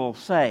that people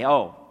say,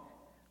 oh,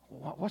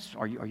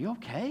 are you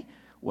okay?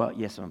 Well,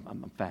 yes,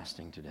 I'm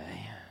fasting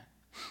today.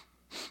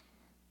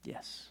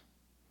 Yes.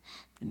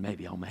 And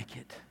maybe I'll make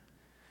it.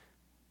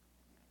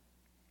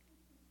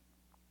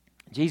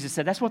 Jesus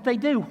said that's what they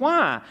do.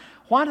 Why?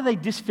 Why do they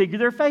disfigure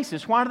their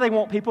faces? Why do they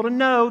want people to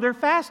know they're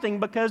fasting?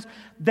 Because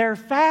they're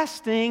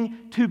fasting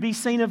to be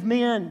seen of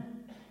men.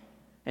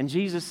 And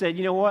Jesus said,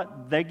 you know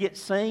what? They get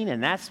seen,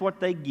 and that's what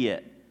they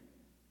get.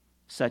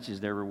 Such is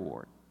their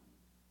reward.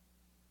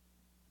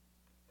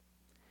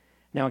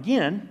 Now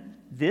again,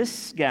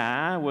 this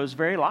guy was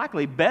very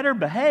likely better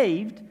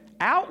behaved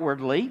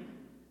outwardly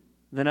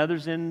than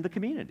others in the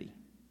community.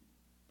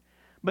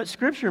 But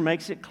Scripture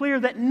makes it clear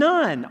that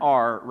none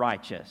are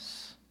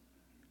righteous.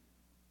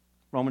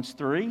 Romans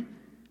 3,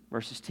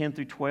 verses 10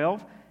 through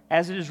 12.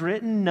 As it is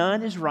written,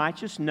 none is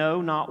righteous, no,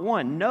 not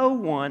one. No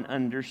one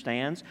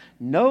understands.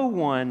 No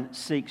one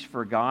seeks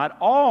for God.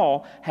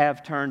 All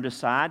have turned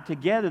aside.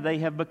 Together they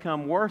have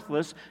become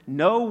worthless.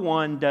 No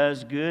one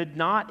does good,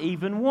 not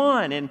even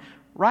one. And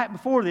right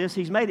before this,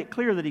 he's made it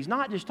clear that he's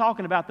not just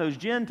talking about those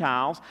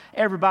Gentiles,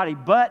 everybody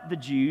but the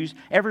Jews,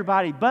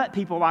 everybody but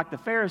people like the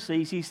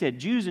Pharisees. He said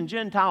Jews and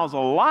Gentiles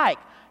alike.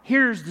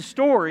 Here's the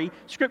story.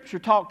 Scripture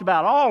talked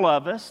about all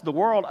of us the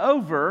world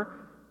over,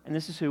 and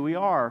this is who we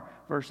are.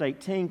 Verse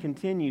 18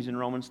 continues in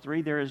Romans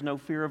 3, there is no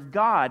fear of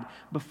God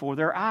before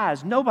their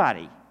eyes.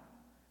 Nobody.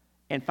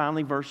 And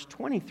finally, verse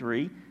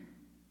 23,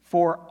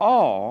 for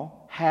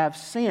all have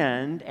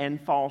sinned and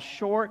fall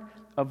short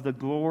of the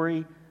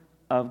glory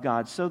of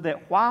God. So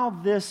that while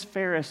this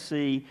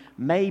Pharisee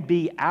may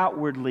be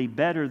outwardly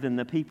better than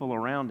the people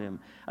around him,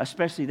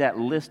 especially that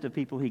list of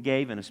people he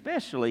gave, and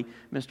especially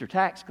Mr.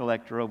 Tax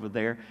Collector over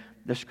there,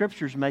 the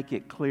Scriptures make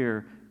it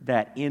clear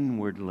that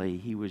inwardly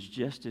he was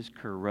just as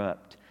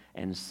corrupt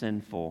and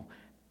sinful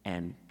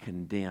and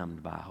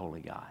condemned by a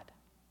holy God.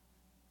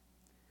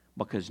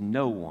 Because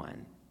no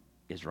one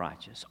is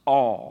righteous.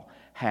 All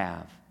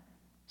have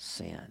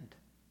sinned.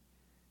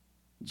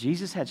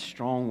 Jesus had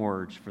strong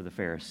words for the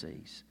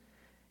Pharisees.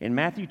 In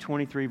Matthew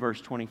 23,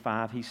 verse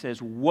 25, he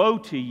says, woe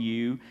to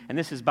you, and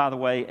this is, by the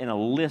way, in a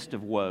list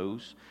of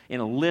woes, in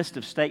a list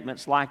of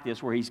statements like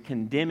this where he's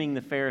condemning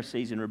the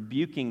Pharisees and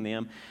rebuking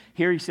them.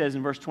 Here he says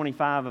in verse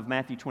 25 of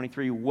Matthew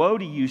 23, woe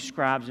to you,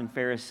 scribes and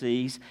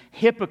Pharisees,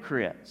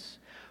 hypocrites,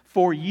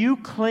 for you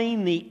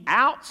clean the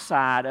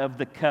outside of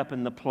the cup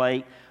and the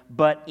plate,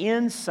 but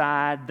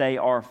inside they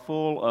are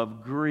full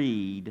of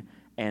greed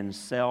and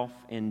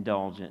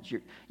self-indulgence.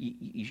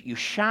 You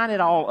shine it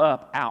all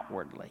up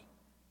outwardly.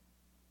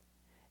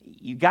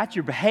 You got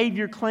your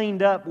behavior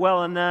cleaned up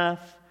well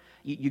enough.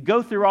 You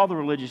go through all the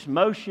religious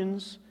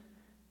motions.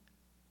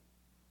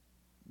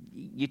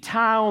 You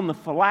tie on the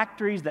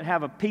phylacteries that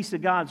have a piece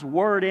of God's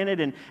Word in it,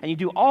 and you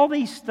do all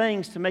these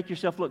things to make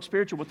yourself look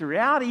spiritual. But the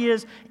reality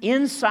is,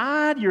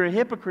 inside you're a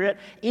hypocrite.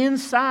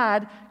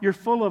 Inside you're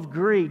full of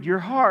greed. Your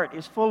heart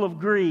is full of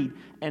greed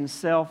and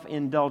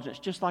self-indulgence,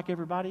 just like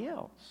everybody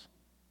else.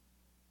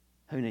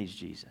 Who needs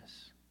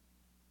Jesus?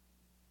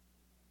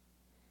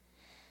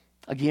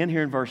 Again,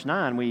 here in verse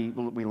 9, we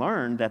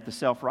learn that the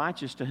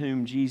self-righteous to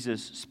whom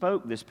Jesus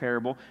spoke this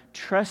parable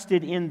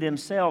trusted in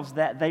themselves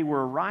that they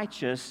were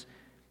righteous,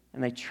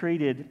 and they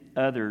treated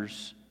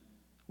others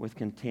with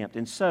contempt.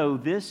 And so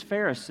this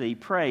Pharisee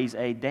prays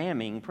a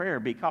damning prayer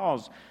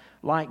because,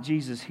 like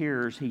Jesus'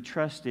 hearers, he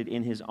trusted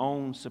in his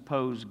own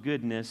supposed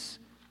goodness,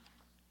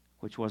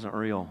 which wasn't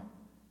real.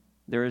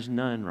 There is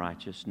none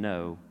righteous,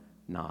 no,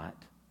 not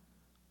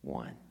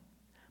one.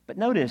 But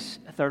notice,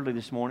 thirdly,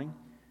 this morning,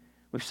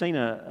 we've seen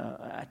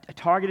a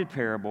targeted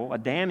parable, a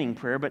damning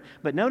prayer,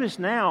 but notice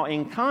now,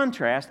 in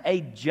contrast,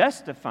 a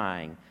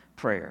justifying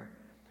prayer.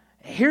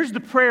 Here's the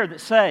prayer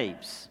that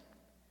saves.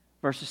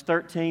 Verse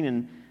 13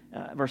 in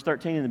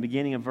the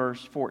beginning of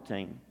verse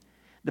 14.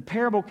 The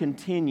parable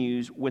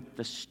continues with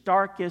the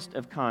starkest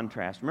of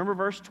contrasts. Remember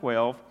verse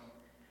 12.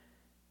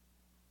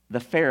 the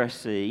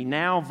Pharisee.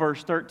 Now,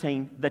 verse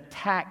 13, the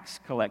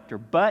tax collector,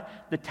 but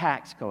the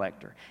tax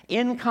collector.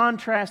 In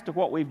contrast to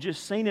what we've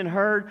just seen and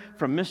heard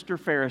from Mr.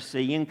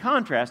 Pharisee, in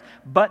contrast,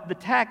 but the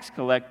tax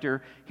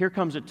collector, here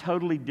comes a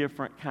totally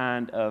different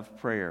kind of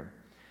prayer.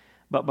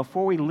 But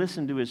before we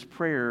listen to his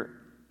prayer,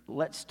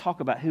 let's talk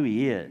about who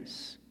he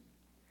is.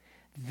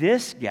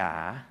 This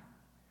guy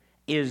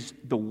is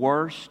the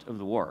worst of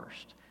the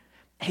worst.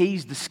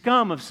 He's the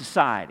scum of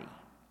society.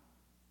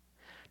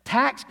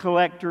 Tax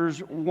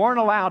collectors weren't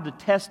allowed to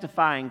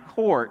testify in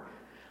court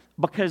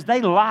because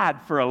they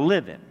lied for a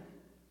living.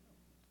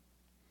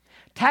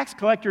 Tax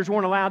collectors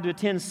weren't allowed to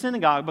attend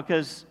synagogue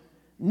because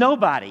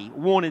nobody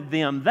wanted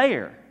them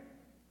there.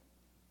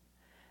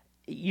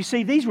 You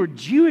see, these were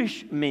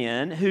Jewish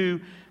men who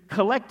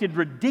collected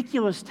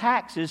ridiculous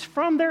taxes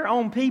from their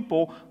own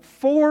people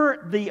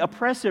for the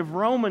oppressive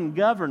Roman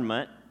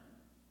government,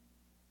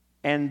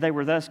 and they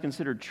were thus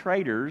considered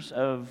traitors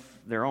of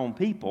their own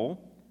people.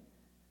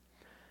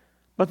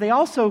 But they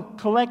also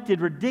collected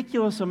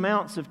ridiculous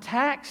amounts of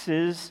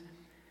taxes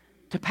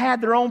to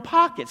pad their own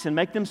pockets and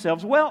make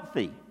themselves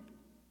wealthy.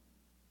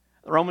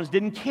 The Romans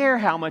didn't care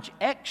how much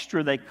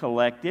extra they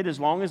collected as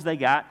long as they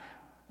got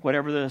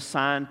whatever the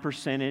assigned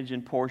percentage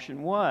and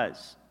portion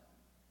was.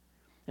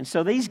 And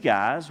so these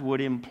guys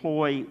would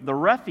employ the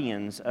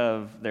ruffians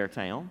of their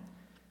town.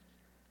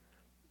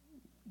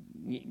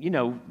 You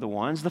know the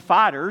ones, the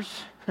fighters,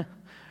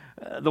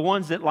 the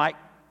ones that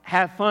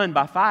have fun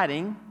by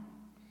fighting.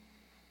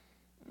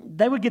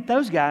 They would get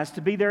those guys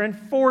to be their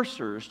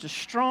enforcers, to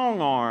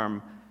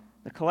strong-arm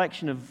the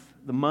collection of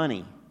the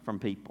money from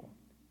people.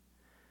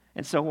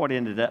 And so what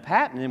ended up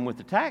happening with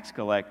the tax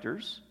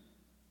collectors,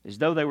 as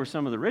though they were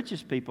some of the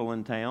richest people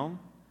in town,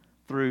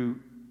 through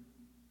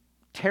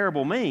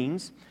terrible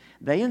means,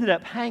 they ended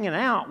up hanging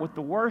out with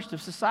the worst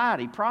of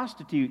society,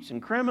 prostitutes and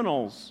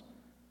criminals,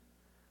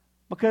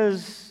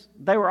 because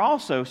they were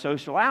also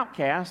social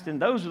outcasts,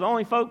 and those were the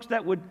only folks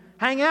that would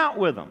hang out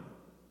with them.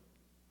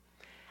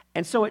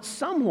 And so it's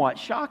somewhat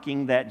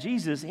shocking that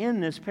Jesus in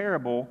this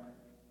parable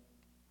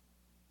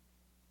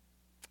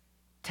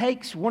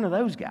takes one of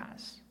those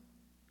guys.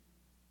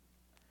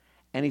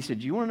 And he said,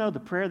 "Do you want to know the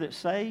prayer that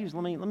saves?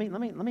 Let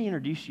me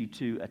introduce you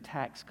to a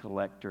tax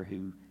collector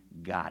who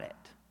got it."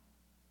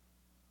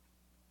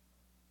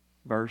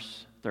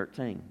 Verse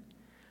 13.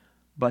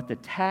 But the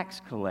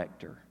tax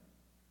collector,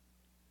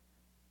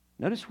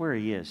 notice where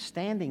he is,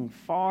 standing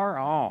far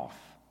off,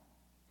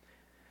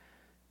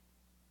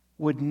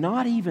 would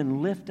not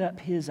even lift up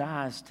his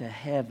eyes to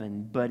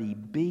heaven, but he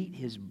beat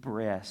his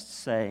breast,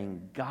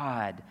 saying,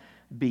 "God,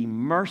 be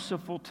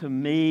merciful to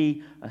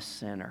me, a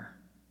sinner."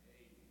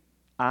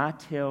 I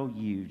tell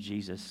you,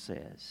 Jesus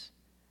says,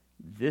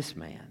 this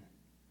man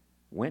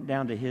went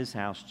down to his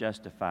house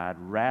justified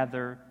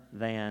rather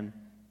than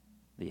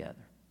the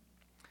other.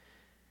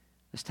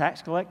 This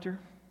tax collector,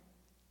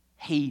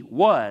 he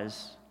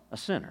was a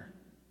sinner.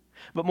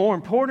 But more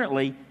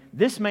importantly,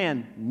 this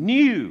man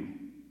knew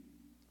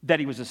that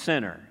he was a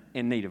sinner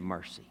in need of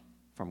mercy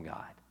from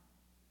God.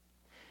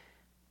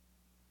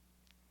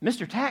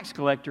 Mr. Tax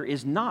Collector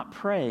is not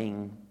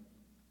praying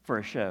for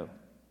a show.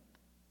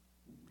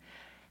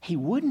 He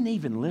wouldn't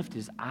even lift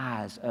his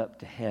eyes up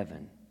to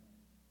heaven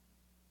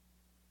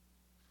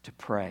to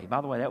pray.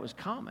 By the way, that was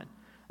common.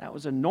 That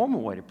was a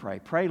normal way to pray.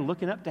 Pray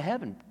looking up to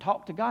heaven,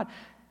 talk to God.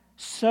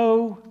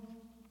 So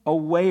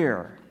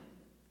aware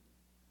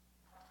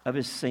of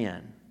his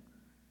sin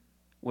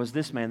was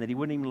this man that he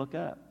wouldn't even look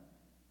up.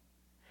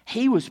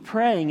 He was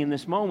praying in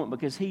this moment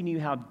because he knew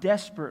how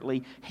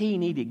desperately he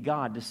needed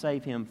God to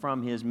save him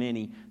from his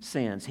many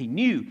sins. He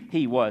knew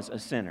he was a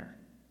sinner.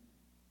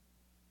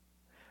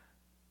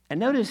 And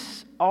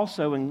notice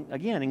also,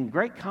 in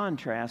great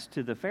contrast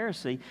to the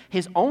Pharisee,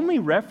 his only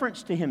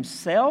reference to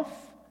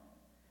himself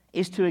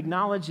is to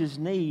acknowledge his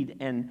need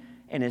and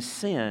his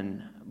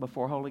sin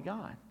before holy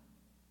God.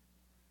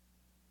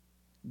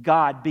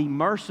 God, be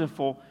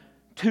merciful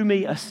to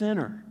me, a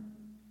sinner.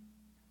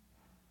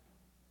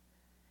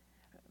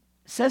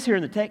 It says here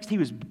in the text, he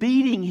was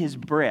beating his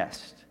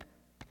breast.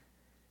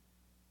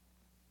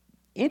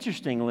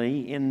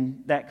 Interestingly,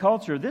 in that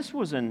culture, this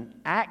was an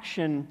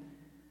action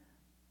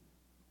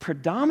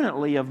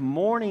predominantly of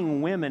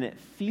mourning women at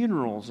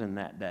funerals in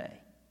that day.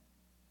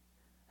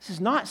 This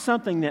is not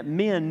something that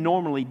men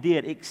normally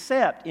did,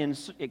 except in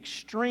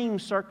extreme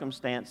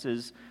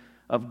circumstances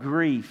of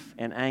grief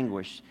and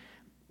anguish.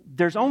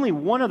 There's only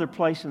one other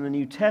place in the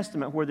New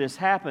Testament where this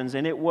happens,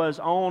 and it was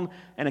on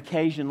an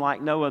occasion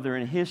like no other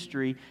in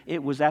history.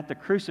 It was at the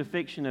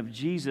crucifixion of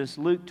Jesus.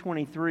 Luke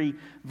 23,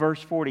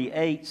 verse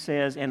 48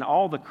 says, "And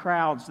all the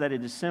crowds that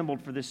had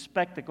assembled for this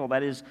spectacle,"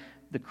 that is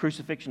the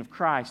crucifixion of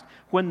Christ,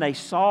 "when they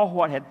saw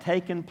what had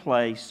taken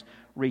place,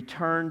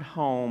 returned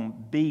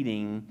home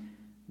beating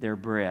their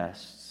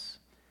breasts."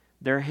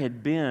 There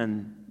had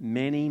been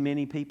many,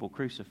 many people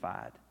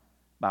crucified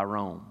by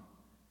Rome.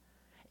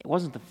 It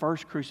wasn't the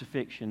first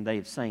crucifixion they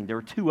had seen. There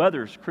were two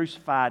others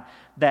crucified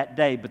that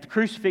day, but the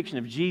crucifixion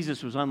of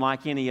Jesus was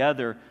unlike any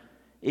other,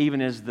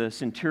 even as the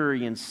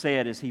centurion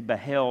said as he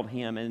beheld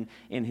him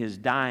in his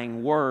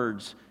dying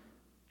words,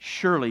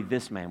 surely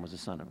this man was the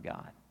Son of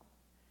God.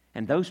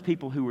 And those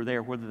people who were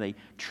there, whether they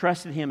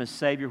trusted him as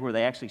Savior, whether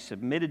they actually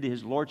submitted to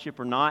his lordship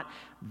or not,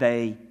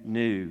 they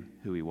knew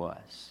who he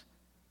was.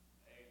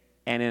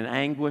 And in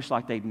anguish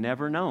like they'd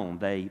never known,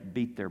 they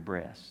beat their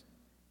breast.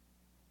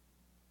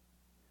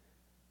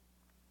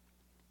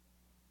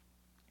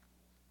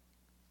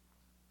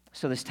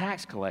 So this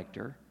tax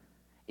collector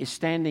is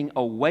standing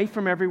away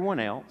from everyone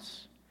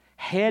else,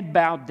 head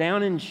bowed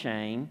down in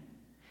shame,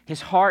 his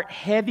heart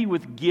heavy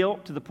with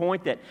guilt to the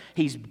point that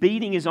he's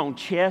beating his own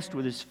chest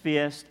with his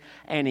fist,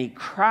 and he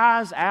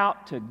cries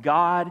out to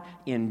God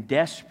in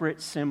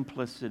desperate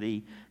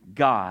simplicity,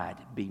 God,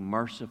 be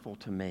merciful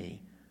to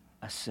me,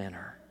 a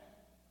sinner.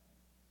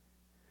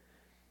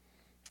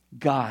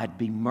 God,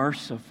 be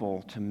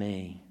merciful to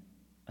me,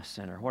 a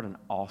sinner. What an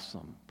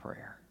awesome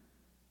prayer.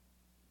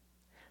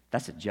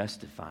 That's a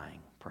justifying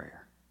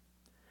prayer.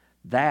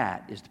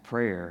 That is the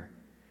prayer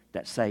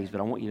that saves. But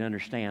I want you to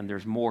understand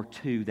there's more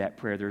to that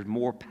prayer. There's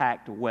more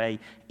packed away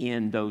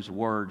in those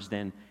words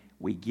than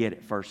we get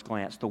at first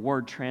glance. The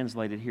word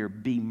translated here,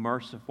 be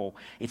merciful,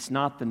 it's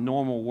not the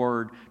normal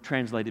word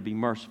translated be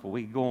merciful.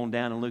 We could go on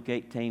down in Luke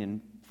 18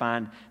 and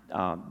find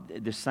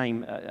the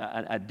same,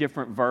 a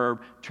different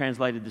verb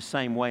translated the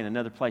same way in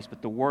another place.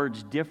 But the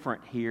word's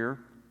different here.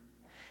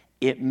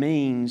 It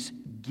means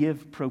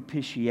give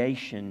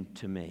propitiation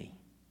to me.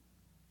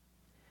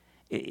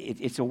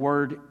 It's a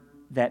word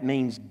that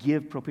means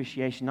give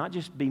propitiation, not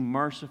just be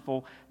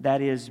merciful, that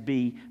is,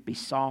 be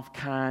soft,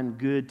 kind,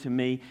 good to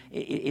me.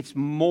 It's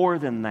more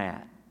than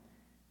that.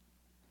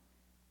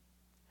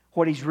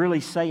 What he's really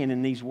saying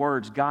in these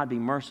words, God be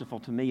merciful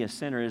to me, a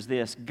sinner, is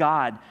this: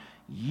 God,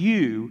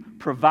 you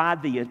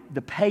provide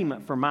the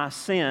payment for my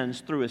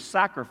sins through a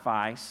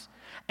sacrifice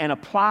and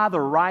apply the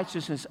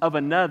righteousness of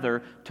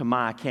another to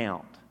my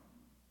account.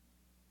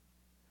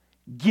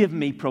 Give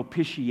me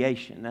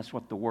propitiation. That's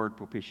what the word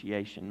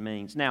propitiation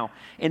means. Now,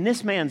 in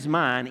this man's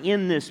mind,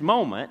 in this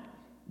moment,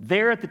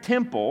 there at the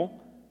temple,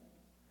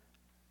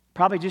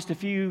 probably just a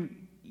few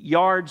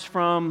yards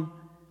from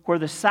where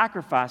the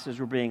sacrifices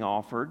were being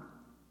offered,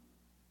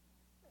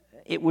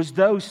 it was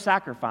those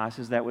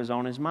sacrifices that was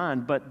on his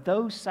mind. But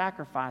those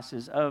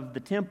sacrifices of the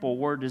temple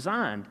were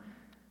designed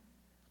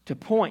to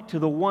point to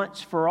the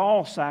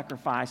once-for-all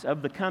sacrifice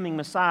of the coming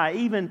Messiah.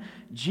 Even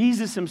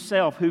Jesus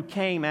himself, who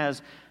came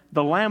as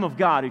the Lamb of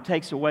God who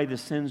takes away the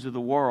sins of the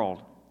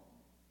world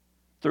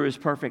through his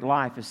perfect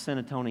life, his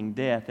sin-atoning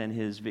death, and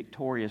his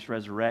victorious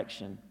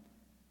resurrection.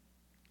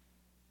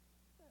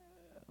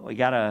 We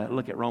got to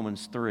look at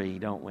Romans 3,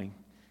 don't we?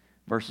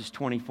 Verses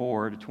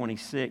 24 to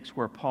 26,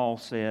 where Paul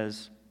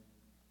says,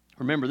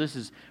 remember, this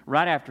is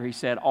right after he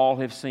said, all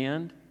have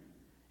sinned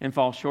and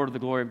fall short of the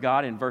glory of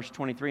God. In verse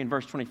 23 and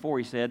verse 24,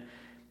 he said,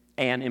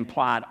 and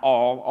implied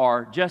all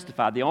are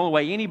justified. The only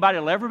way anybody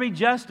will ever be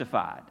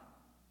justified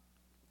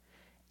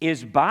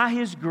is by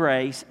his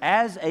grace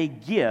as a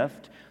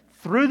gift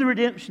through the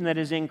redemption that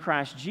is in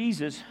Christ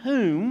Jesus,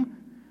 whom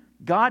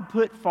God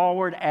put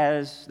forward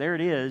as, there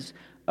it is,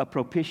 a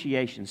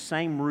propitiation.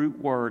 Same root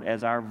word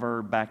as our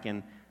verb back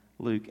in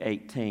Luke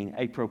 18.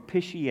 A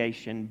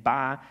propitiation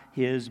by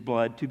his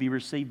blood to be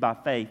received by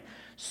faith,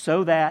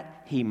 so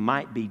that he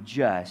might be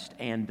just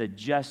and the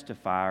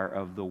justifier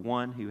of the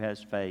one who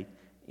has faith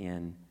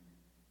in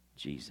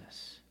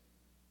Jesus.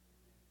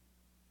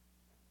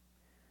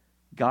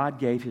 God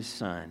gave his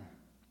Son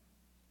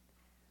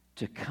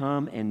to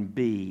come and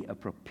be a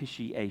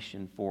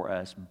propitiation for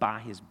us by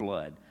his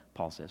blood,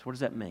 Paul says. What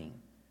does that mean?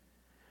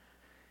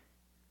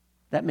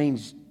 That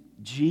means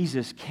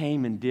Jesus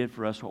came and did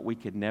for us what we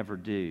could never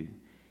do.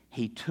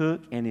 He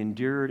took and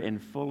endured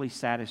and fully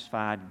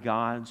satisfied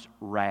God's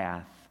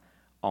wrath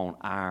on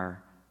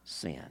our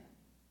sin.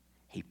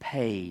 He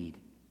paid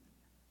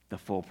the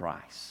full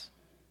price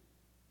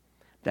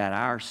that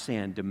our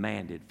sin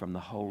demanded from the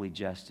holy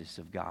justice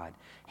of God.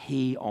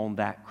 He, on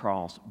that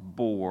cross,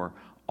 bore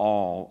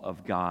all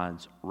of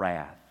God's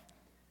wrath.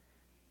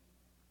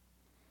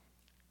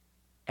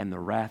 And the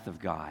wrath of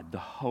God, the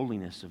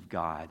holiness of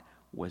God,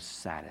 was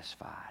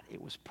satisfied.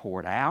 It was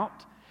poured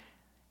out,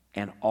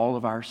 and all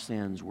of our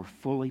sins were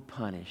fully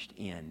punished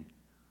in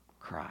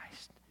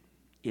Christ.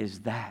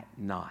 Is that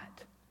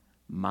not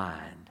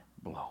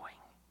mind-blowing?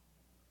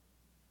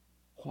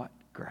 What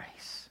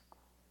grace!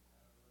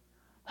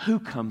 Who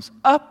comes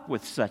up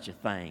with such a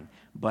thing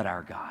but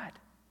our God?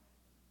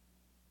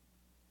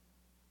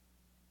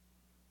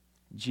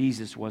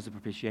 Jesus was the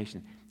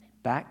propitiation.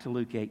 Back to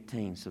Luke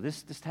 18. So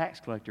this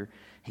tax collector,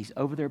 he's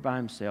over there by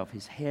himself.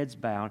 His head's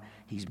bowed.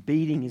 He's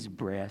beating his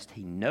breast.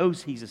 He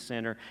knows he's a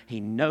sinner.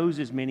 He knows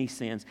his many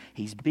sins.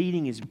 He's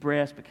beating his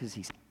breast because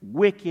he's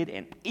wicked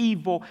and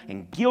evil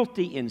and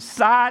guilty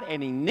inside,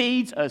 and he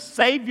needs a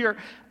Savior.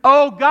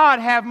 Oh, God,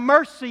 have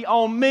mercy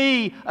on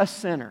me, a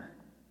sinner.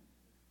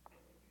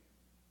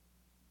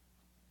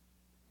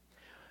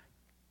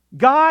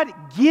 God,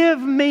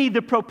 give me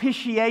the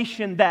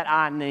propitiation that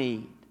I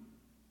need.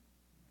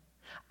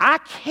 I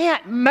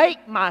can't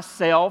make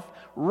myself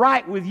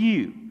right with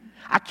you.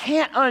 I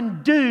can't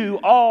undo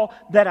all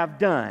that I've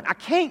done. I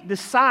can't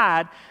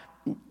decide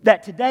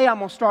that today I'm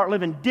going to start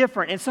living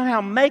different and somehow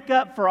make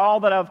up for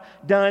all that I've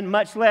done,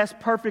 much less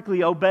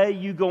perfectly obey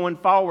you going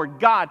forward.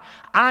 God,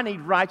 I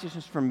need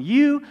righteousness from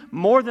you.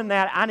 More than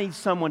that, I need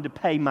someone to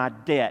pay my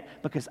debt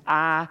because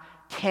I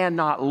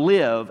cannot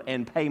live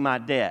and pay my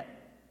debt.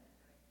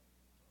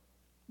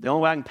 The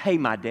only way I can pay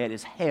my debt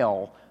is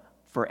hell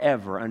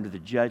forever under the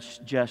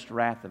just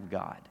wrath of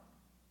God.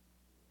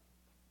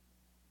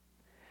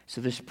 So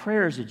this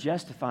prayer is a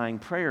justifying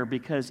prayer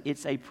because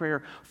it's a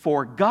prayer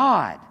for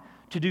God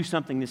to do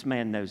something this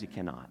man knows he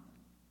cannot.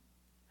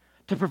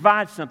 To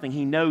provide something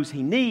he knows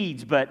he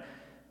needs but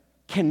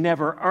can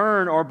never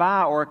earn or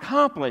buy or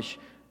accomplish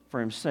for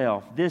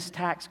himself. This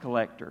tax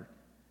collector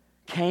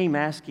came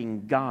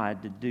asking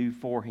God to do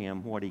for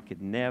him what he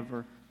could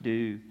never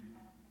do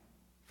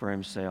for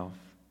himself.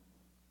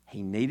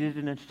 He needed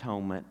an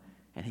atonement,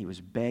 and he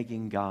was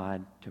begging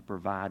God to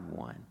provide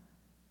one.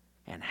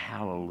 And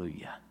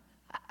hallelujah.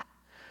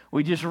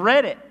 We just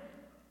read it.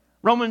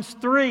 Romans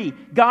 3,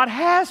 God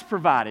has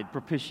provided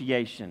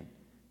propitiation,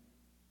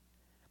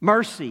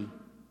 mercy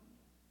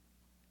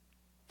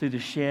through the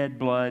shed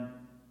blood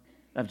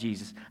of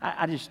Jesus.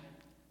 I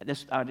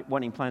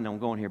wasn't even planning on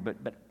going here,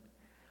 but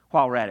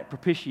while we're at it,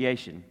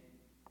 propitiation.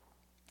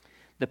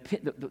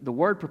 The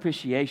word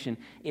propitiation,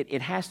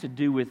 it has to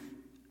do with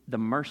the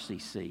mercy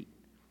seat.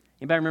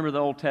 Anybody remember the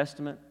Old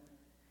Testament?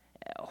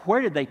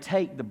 Where did they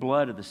take the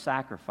blood of the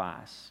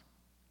sacrifice?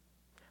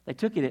 They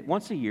took it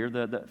once a year.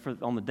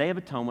 On the Day of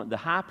Atonement, the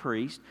high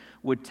priest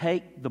would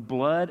take the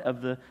blood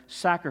of the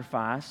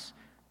sacrifice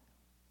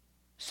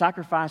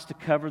to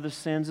cover the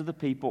sins of the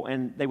people,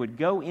 and they would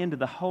go into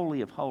the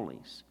Holy of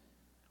Holies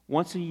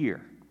once a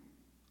year,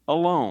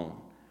 alone,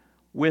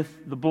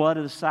 with the blood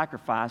of the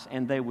sacrifice,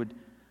 and they would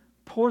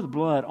pour the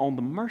blood on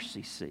the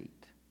mercy seat.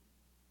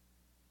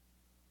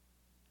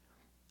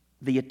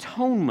 The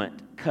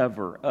atonement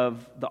cover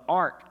of the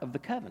Ark of the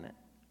Covenant.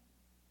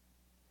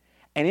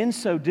 And in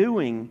so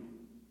doing,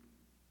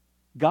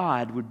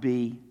 God would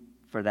be,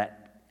 for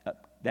that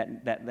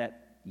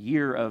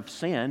year of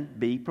sin,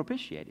 be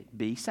propitiated,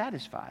 be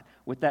satisfied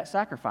with that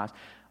sacrifice.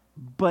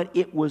 But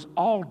it was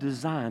all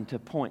designed to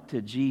point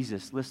to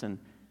Jesus, listen,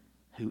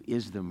 who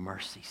is the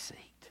mercy seat.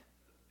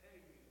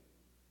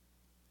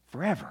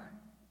 Forever.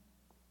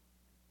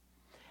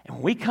 And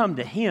when we come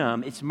to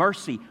Him, it's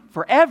mercy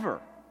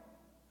forever,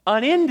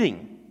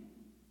 unending,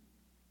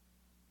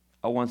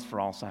 a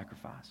once-for-all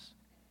sacrifice.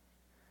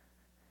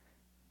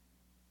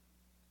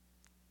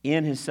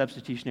 In His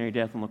substitutionary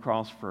death on the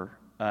cross for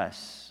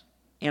us,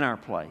 in our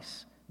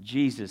place,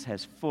 Jesus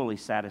has fully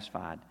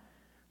satisfied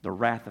the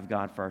wrath of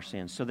God for our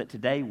sins, so that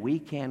today we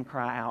can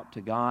cry out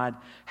to God,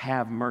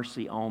 have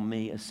mercy on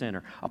me, a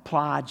sinner.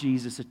 Apply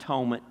Jesus'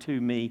 atonement to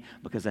me,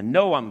 because I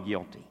know I'm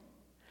guilty.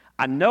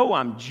 I know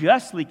I'm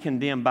justly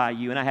condemned by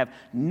you, and I have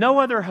no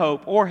other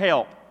hope or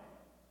help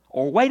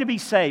or way to be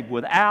saved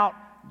without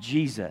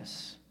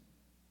Jesus.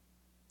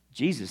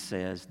 Jesus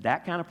says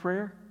that kind of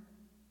prayer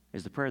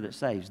is the prayer that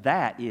saves.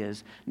 That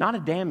is not a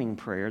damning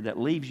prayer that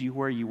leaves you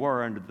where you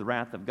were under the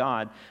wrath of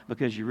God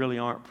because you really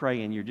aren't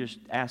praying. You're just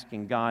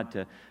asking God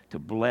to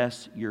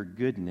bless your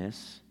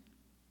goodness,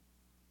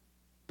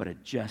 but a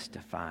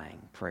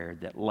justifying prayer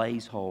that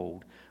lays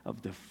hold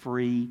of the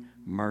free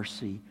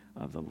mercy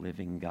of the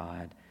living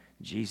God.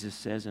 Jesus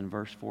says in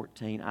verse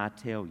 14, I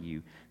tell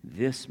you,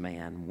 this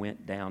man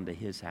went down to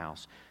his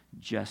house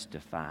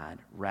justified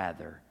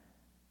rather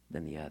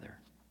than the other.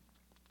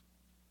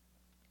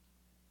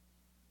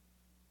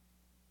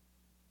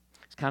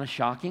 It's kind of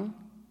shocking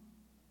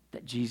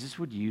that Jesus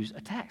would use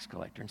a tax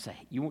collector and say,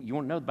 you want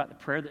to know about the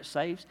prayer that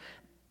saves?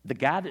 The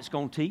guy that's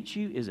going to teach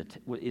you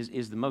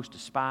is the most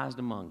despised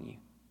among you.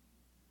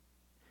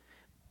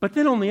 But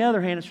then on the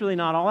other hand, it's really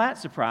not all that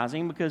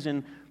surprising, because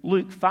in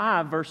Luke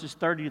 5, verses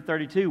 30 to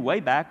 32, way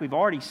back, we've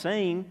already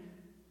seen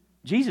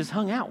Jesus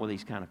hung out with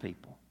these kind of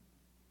people.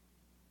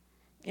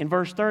 In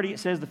verse 30, it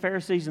says, the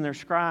Pharisees and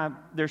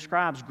their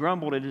scribes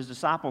grumbled at his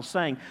disciples,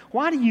 saying,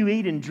 why do you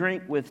eat and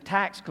drink with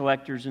tax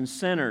collectors and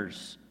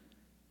sinners?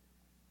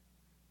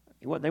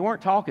 Well, they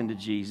weren't talking to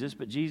Jesus,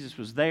 but Jesus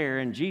was there,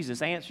 and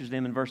Jesus answers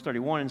them in verse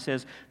 31 and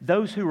says,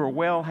 those who are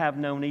well have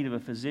no need of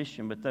a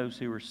physician, but those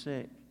who are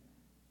sick.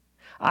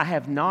 I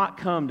have not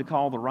come to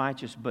call the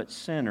righteous, but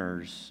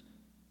sinners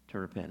to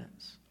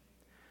repentance.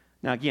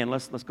 Now again,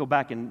 let's go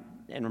back and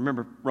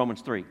remember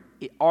Romans 3.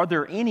 Are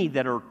there any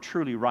that are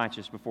truly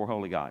righteous before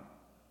holy God?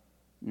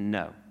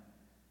 No.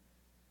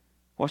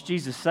 What's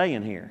Jesus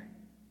saying here?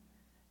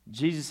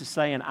 Jesus is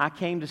saying, I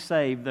came to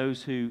save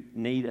those who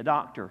need a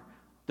doctor,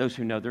 those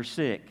who know they're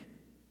sick,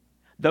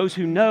 those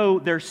who know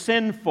they're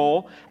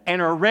sinful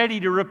and are ready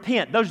to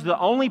repent. Those are the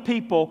only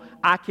people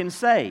I can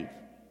save.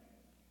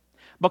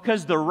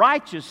 Because the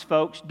righteous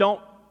folks don't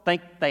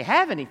think they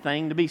have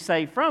anything to be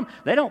saved from.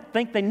 They don't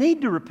think they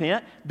need to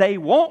repent. They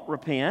won't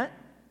repent.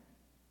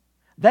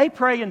 They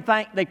pray and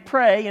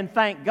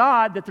thank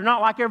God that they're not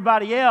like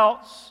everybody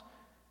else.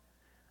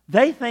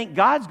 They think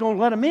God's going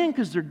to let them in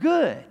because they're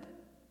good.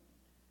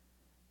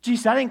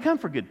 Jesus, I didn't come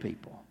for good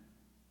people.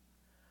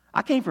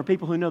 I came for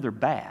people who know they're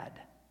bad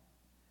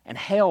and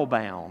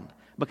hell-bound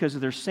because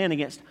of their sin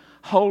against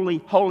holy,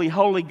 holy,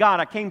 holy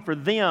God. I came for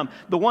them,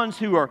 the ones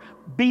who are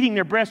beating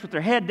their breast with their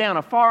head down,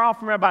 afar off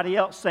from everybody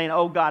else, saying,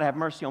 oh God, have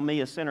mercy on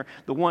me, a sinner.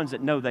 The ones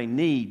that know they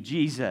need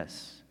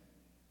Jesus.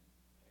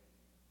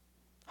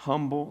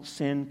 Humble,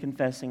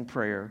 sin-confessing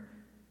prayer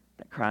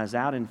that cries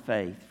out in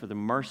faith for the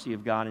mercy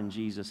of God in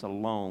Jesus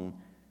alone.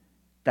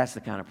 That's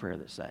the kind of prayer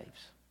that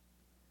saves.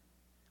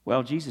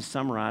 Well, Jesus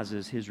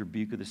summarizes his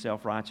rebuke of the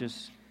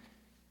self-righteous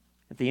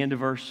at the end of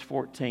verse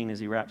 14 as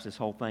he wraps this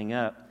whole thing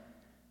up.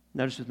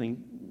 Notice with me,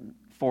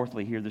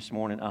 fourthly, here this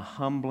morning, a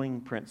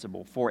humbling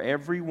principle. For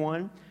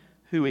everyone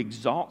who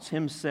exalts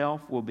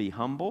himself will be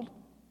humbled,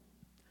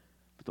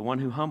 but the one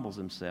who humbles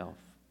himself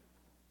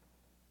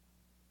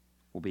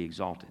will be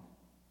exalted.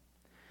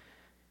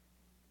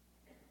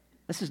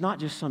 This is not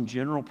just some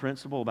general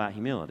principle about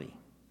humility.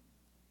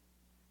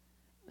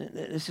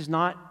 This is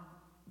not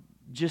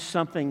just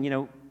something,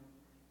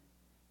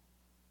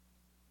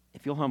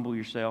 if you'll humble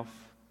yourself,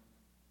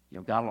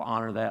 God will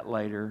honor that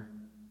later.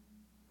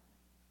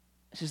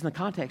 This is in the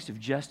context of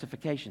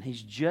justification.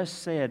 He's just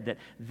said that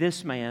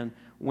this man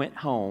went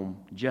home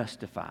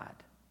justified.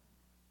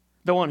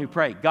 The one who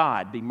prayed,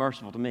 God, be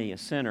merciful to me, a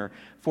sinner.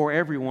 For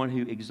everyone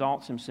who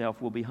exalts himself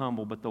will be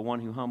humbled, but the one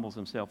who humbles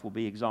himself will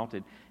be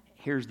exalted.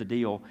 Here's the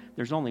deal.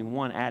 There's only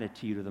one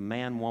attitude of the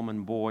man,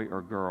 woman, boy,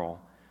 or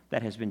girl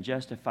that has been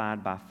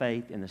justified by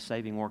faith in the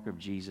saving work of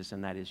Jesus,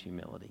 and that is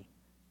humility.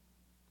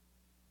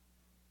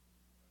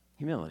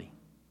 Humility.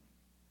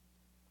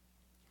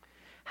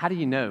 How do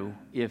you know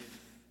if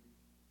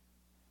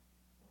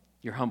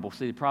you're humble?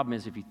 See, the problem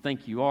is if you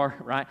think you are,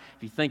 right?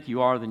 If you think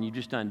you are, then you've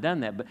just undone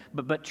that.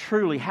 But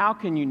truly, how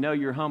can you know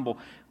you're humble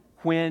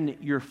when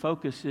your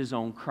focus is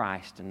on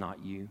Christ and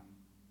not you?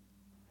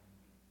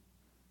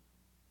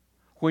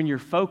 When your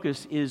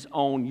focus is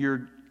on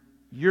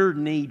your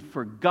need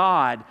for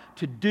God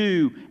to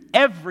do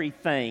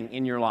everything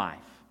in your life.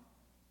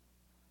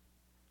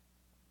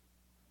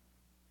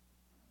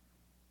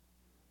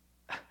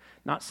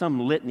 Not some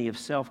litany of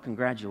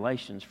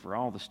self-congratulations for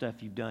all the stuff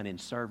you've done in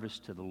service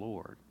to the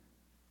Lord.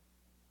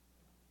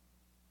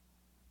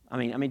 I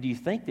mean, do you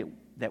think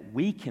that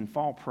we can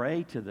fall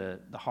prey to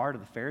the heart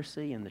of the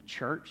Pharisee in the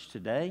church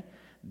today?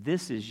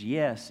 This is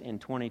yes in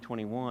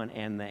 2021,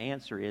 and the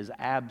answer is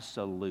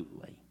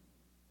absolutely.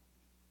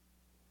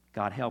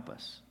 God help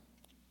us.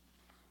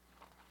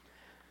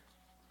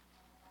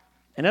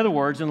 In other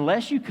words,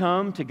 unless you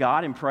come to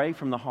God and pray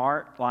from the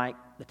heart like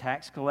the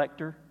tax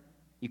collector,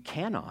 you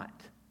cannot.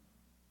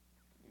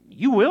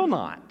 You will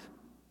not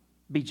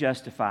be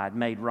justified,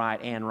 made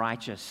right, and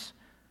righteous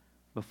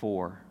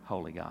before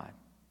holy God.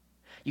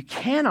 You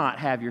cannot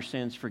have your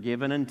sins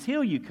forgiven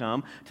until you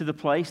come to the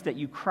place that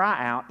you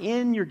cry out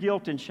in your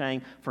guilt and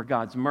shame for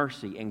God's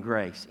mercy and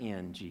grace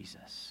in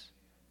Jesus.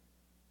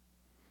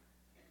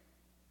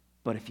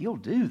 But if you'll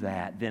do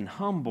that, then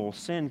humble,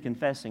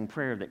 sin-confessing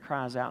prayer that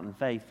cries out in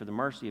faith for the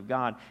mercy of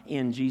God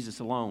in Jesus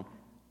alone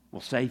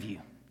will save you.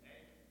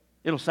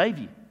 It'll save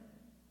you.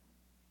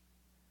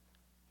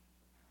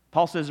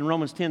 Paul says in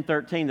Romans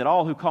 10:13 that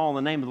all who call on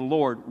the name of the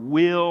Lord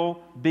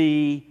will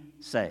be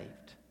saved.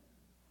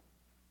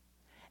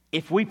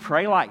 If we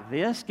pray like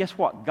this, guess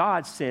what?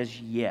 God says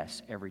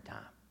yes every time.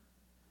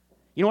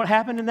 You know what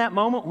happened in that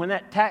moment when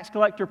that tax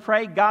collector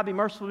prayed, God be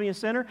merciful to me, a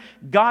sinner?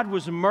 God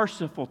was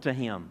merciful to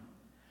him.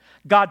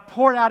 God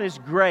poured out His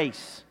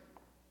grace,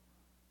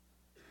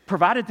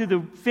 provided through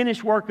the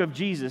finished work of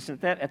Jesus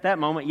at that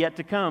moment yet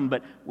to come,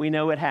 but we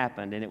know it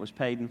happened and it was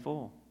paid in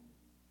full.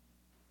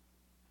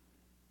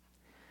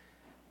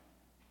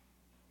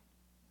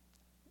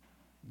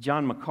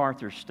 John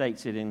MacArthur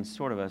states it in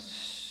sort of a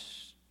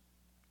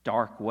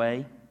dark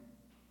way.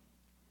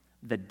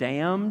 The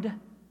damned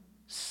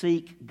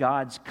seek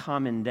God's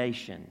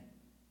commendation.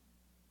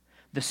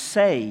 The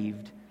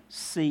saved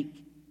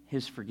seek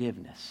His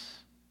forgiveness.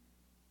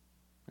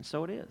 And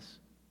so it is.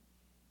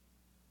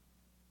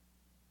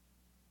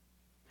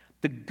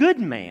 The good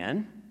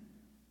man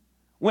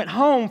went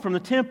home from the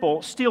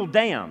temple still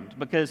damned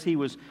because he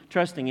was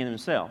trusting in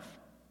himself.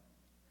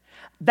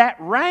 That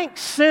rank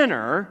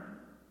sinner,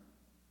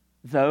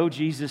 though,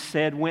 Jesus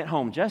said, went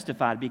home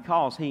justified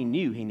because he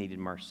knew he needed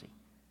mercy.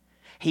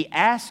 He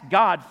asked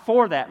God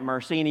for that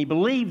mercy, and he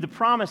believed the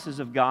promises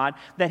of God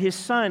that His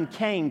Son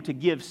came to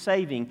give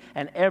saving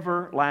and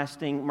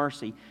everlasting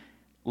mercy.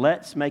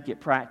 Let's make it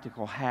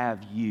practical.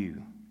 Have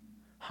you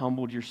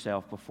humbled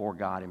yourself before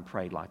God and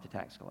prayed like the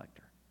tax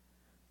collector?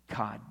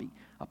 God,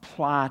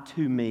 apply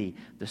to me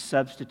the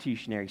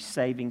substitutionary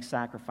saving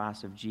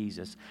sacrifice of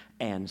Jesus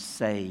and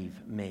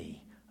save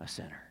me, a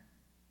sinner.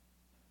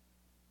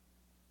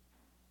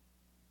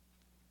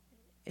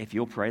 If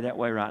you'll pray that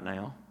way right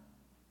now,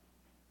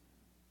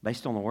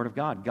 based on the Word of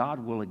God,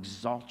 God will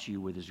exalt you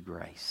with His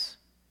grace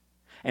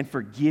and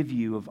forgive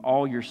you of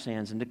all your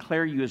sins and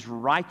declare you as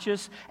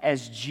righteous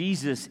as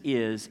Jesus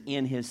is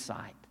in His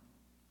sight.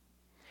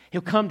 He'll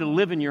come to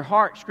live in your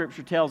heart,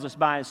 Scripture tells us,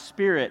 by His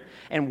Spirit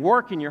and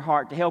work in your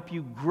heart to help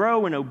you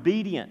grow in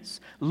obedience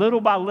little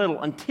by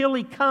little until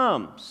He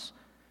comes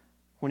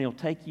when He'll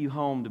take you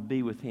home to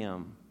be with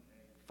Him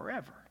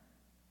forever.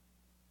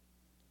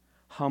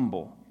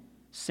 humble,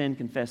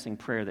 sin-confessing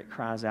prayer that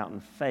cries out in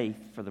faith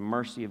for the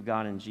mercy of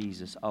God and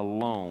Jesus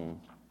alone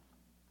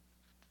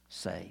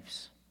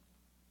saves.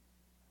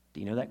 Do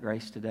you know that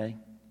grace today?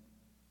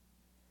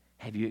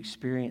 Have you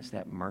experienced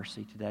that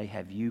mercy today?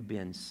 Have you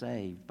been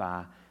saved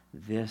by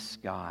this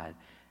God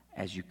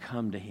as you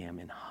come to Him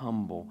in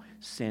humble,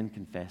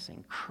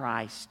 sin-confessing,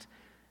 Christ,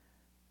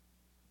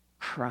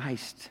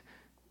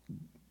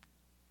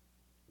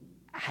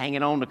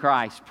 hanging on to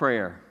Christ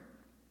prayer?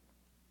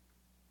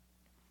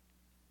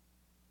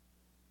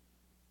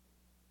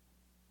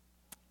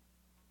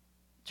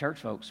 Church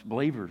folks,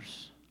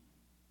 believers,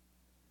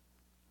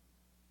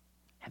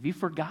 have you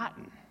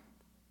forgotten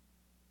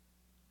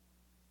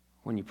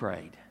when you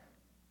prayed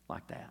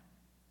like that?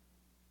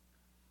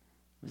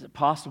 Is it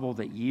possible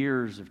that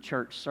years of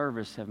church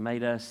service have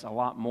made us a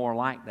lot more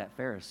like that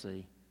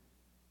Pharisee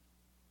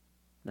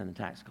than the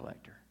tax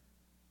collector?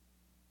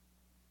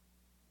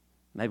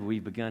 Maybe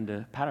we've begun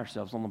to pat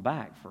ourselves on the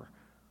back for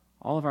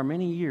all of our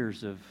many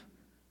years of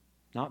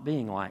not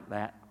being like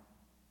that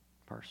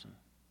person,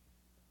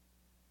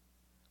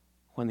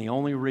 when the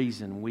only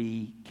reason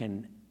we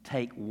can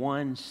take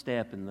one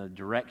step in the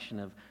direction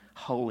of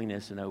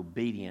holiness and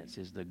obedience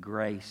is the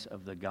grace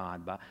of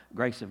God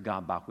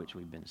by which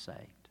we've been saved.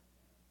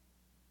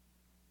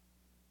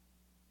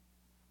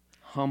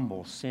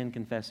 Humble,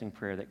 sin-confessing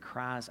prayer that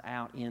cries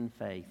out in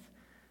faith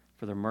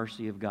for the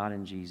mercy of God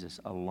and Jesus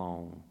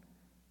alone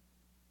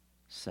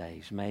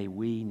saves. May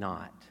we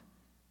not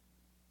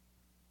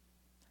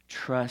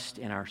trust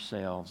in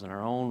ourselves and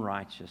our own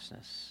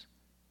righteousness,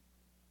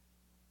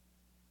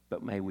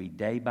 but may we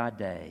day by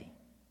day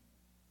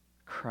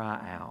cry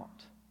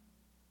out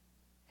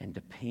and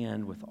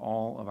depend with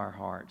all of our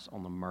hearts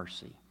on the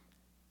mercy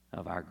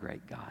of our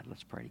great God.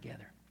 Let's pray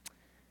together.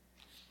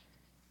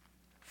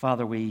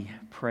 Father, we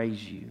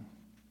praise you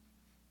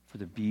for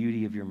the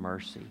beauty of your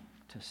mercy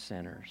to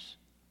sinners.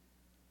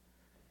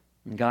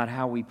 And God,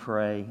 how we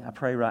pray, I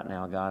pray right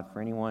now, God,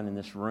 for anyone in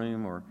this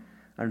room or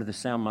under the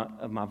sound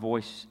of my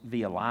voice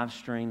via live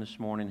stream this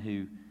morning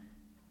who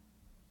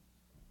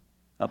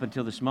up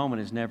until this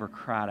moment has never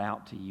cried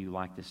out to you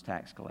like this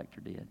tax collector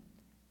did.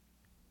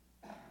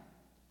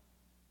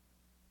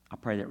 I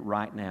pray that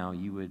right now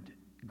you would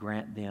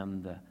grant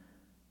them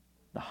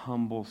the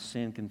humble,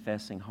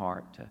 sin-confessing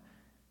heart to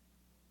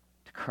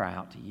cry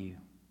out to you,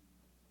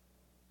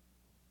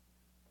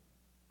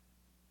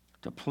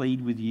 to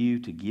plead with you,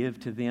 to give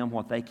to them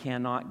what they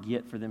cannot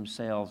get for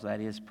themselves,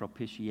 that is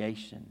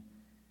propitiation,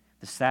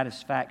 the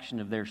satisfaction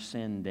of their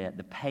sin debt,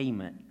 the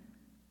payment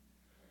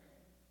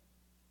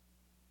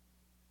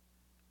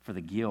for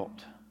the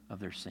guilt of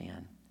their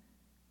sin.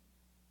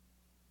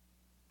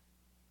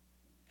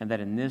 And that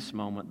in this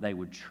moment they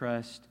would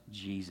trust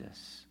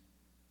Jesus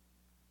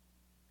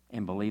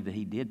and believe that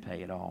He did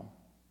pay it all,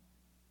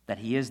 that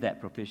He is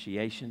that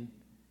propitiation,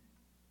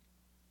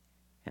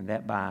 and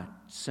that by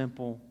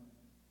simple,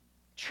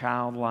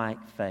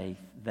 childlike faith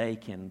they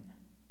can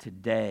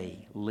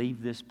today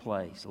leave this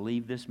place,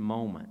 leave this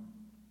moment,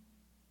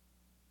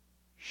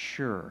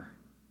 sure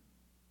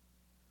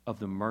of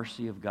the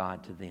mercy of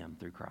God to them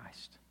through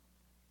Christ.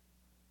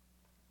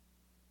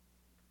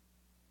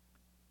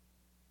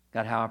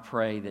 God, how I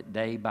pray that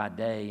day by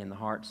day in the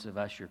hearts of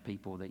us, your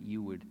people, that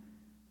you would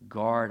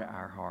guard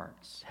our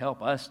hearts.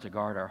 Help us to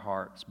guard our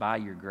hearts by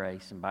your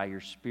grace and by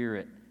your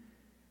Spirit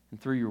and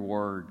through your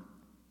word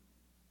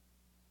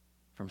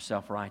from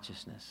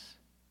self-righteousness.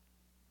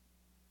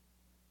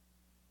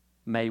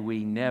 May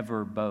we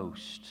never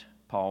boast,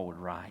 Paul would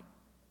write,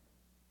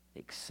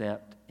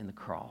 except in the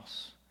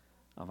cross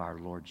of our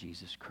Lord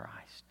Jesus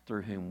Christ,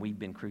 through whom we've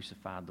been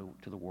crucified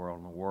to the world,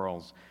 and the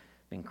world's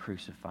been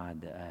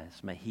crucified to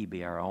us. May He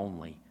be our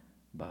only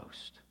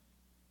boast.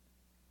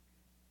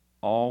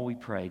 All we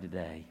pray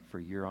today for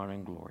your honor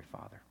and glory,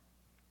 Father.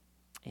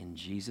 In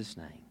Jesus'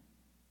 name,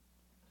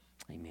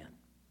 amen.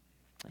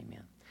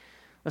 Amen.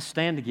 Let's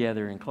stand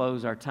together and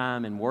close our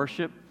time in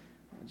worship.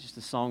 Just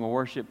a song of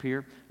worship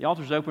here. The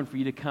altar's open for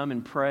you to come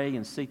and pray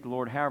and seek the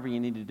Lord however you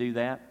need to do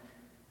that.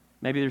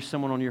 Maybe there's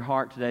someone on your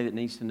heart today that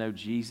needs to know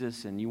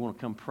Jesus and you want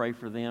to come pray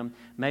for them.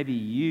 Maybe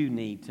you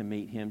need to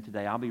meet Him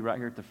today. I'll be right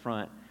here at the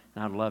front,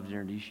 and I'd love to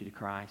introduce you to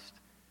Christ.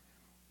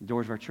 The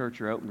doors of our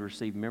church are open to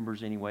receive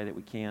members any way that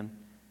we can.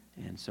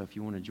 And so if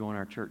you want to join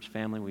our church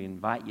family, we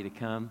invite you to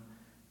come.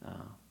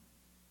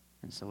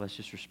 And so let's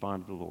just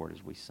respond to the Lord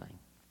as we sing.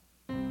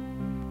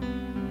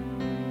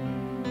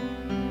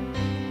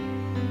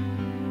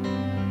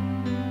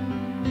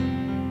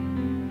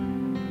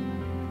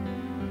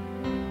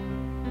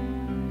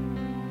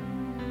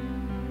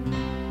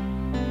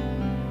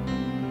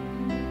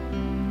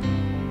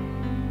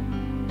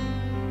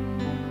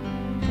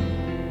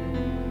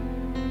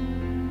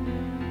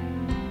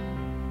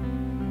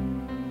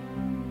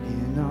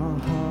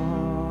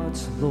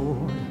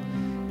 Lord,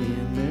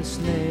 in this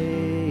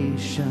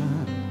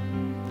nation,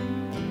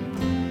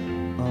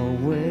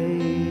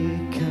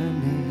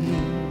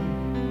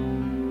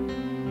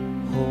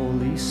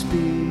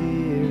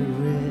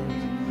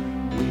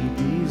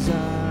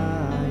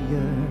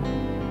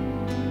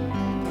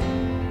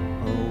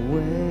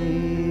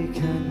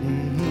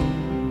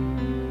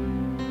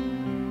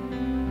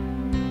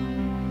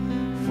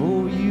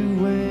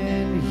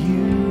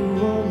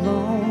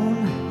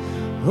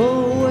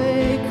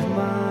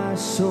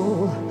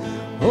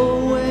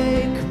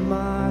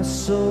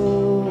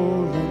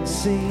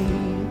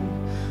 sing.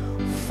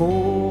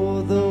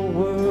 For the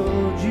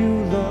world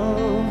you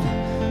love,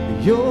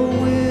 your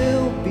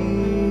will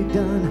be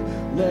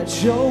done.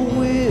 Let your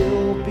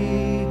will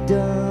be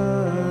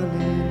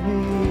done in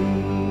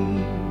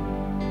me.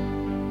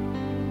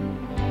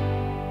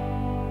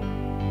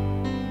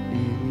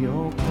 In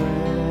your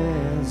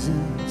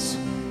presence,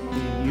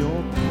 in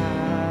your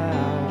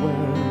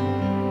power,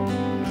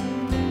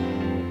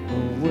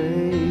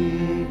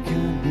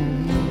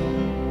 awakening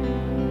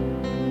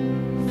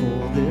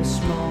for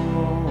this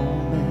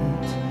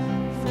moment,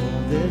 for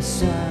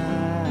this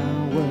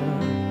hour,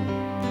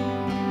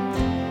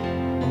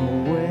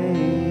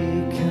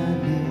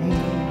 awakening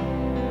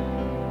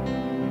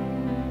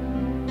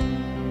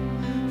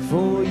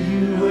for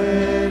you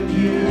and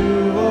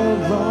you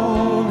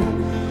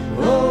alone.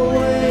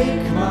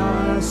 Awake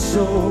my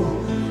soul,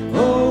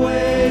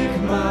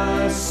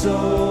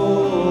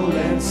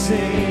 and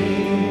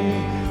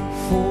sing.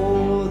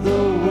 For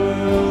the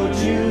world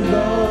you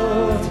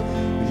loved,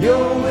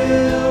 your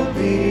will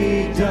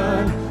be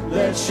done.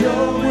 Let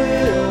your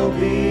will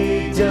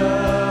be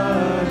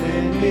done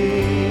in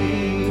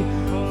me.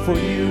 For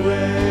you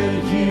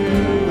and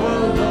you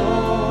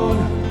alone.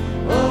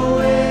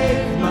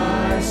 Awake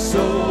my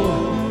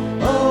soul,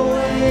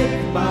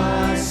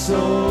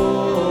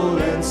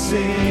 and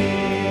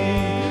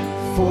sing.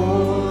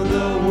 For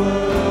the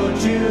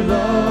world you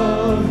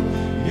love,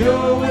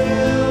 your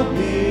will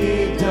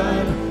be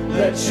done.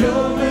 Let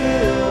your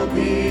will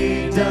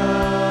be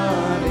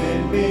done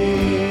in me.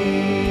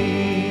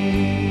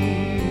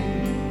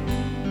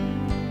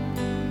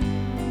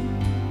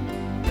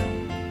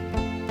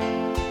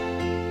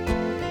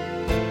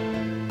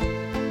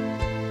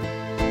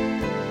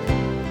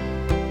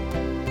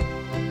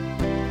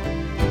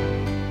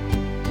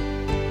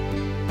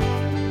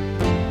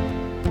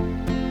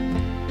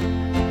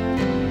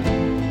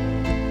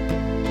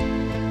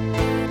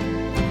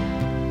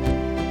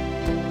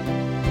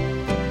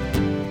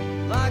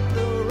 Like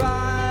the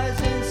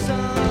rising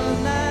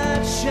sun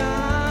that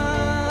shines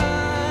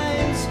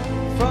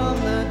from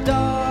the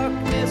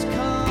darkness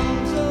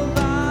comes a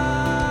light.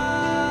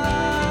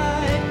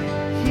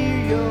 Hear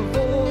your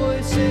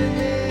voice and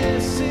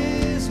this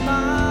is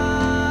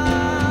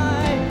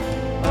my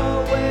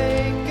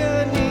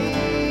awakening.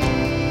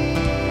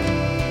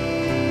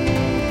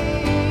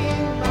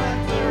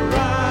 Like the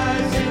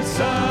rising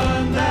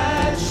sun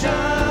that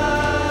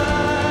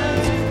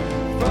shines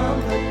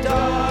from the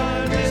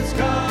darkness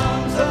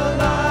comes a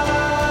light.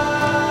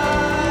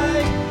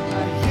 I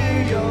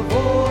hear your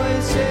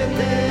voice and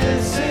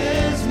this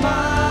is my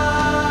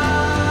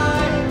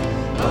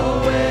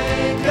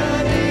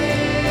awakening.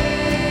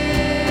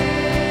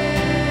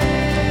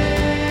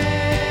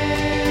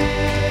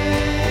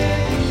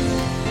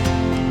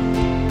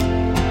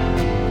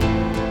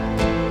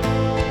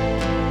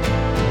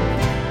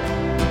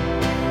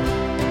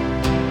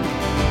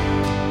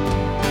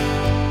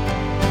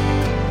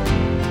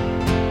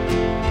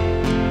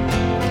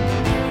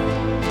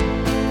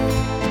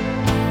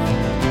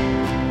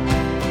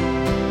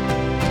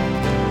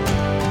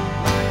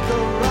 The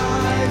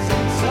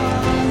rising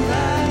sun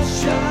that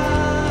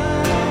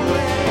shines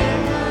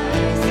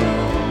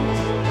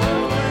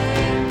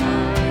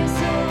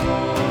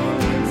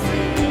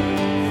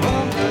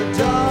from the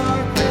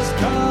darkness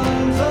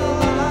comes a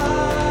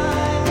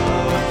light.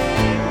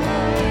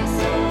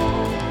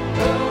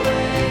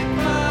 Awake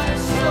my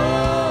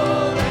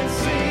soul and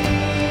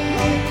sing.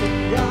 Like the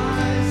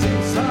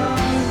rising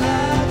sun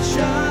that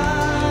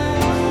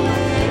shines.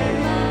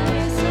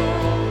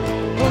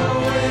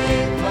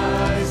 Awake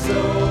my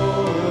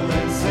soul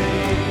and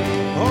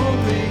sing.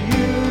 Only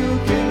you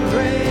can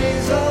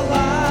raise a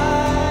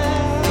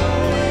light.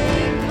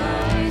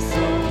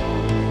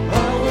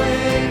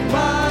 Awake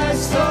my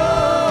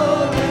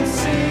soul and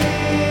sing.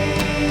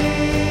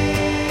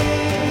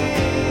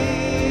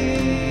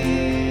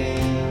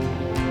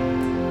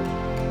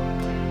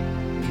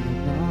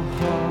 In our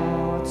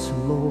hearts,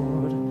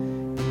 Lord,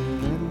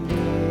 in the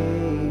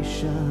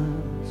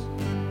nations,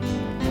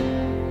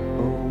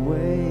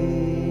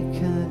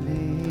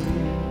 awakening.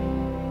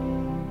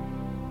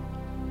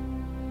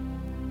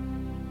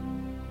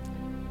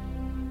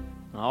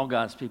 All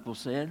God's people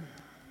said,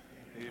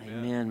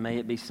 Amen. May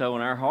it be so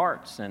in our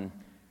hearts and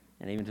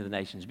even to the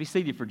nations. Be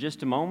seated for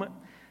just a moment.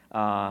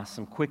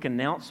 Some quick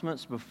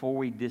announcements before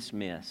we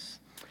dismiss.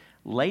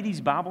 Ladies'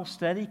 Bible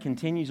study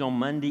continues on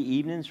Monday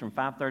evenings from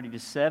 5:30 to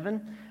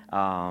 7.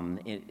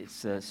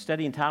 It's a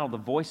study entitled The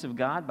Voice of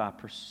God by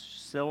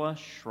Priscilla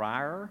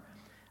Schreier.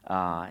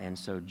 And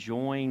so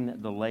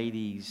join the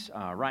ladies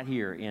right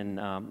here in,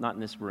 not in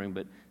this room,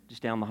 but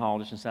just down the hall,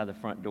 just inside the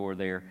front door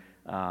there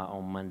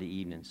on Monday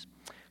evenings.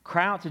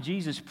 Cry Out to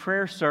Jesus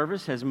prayer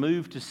service has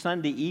moved to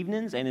Sunday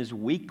evenings and is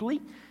weekly.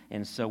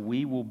 And so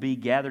we will be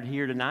gathered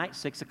here tonight,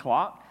 6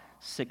 o'clock.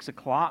 6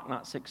 o'clock,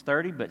 not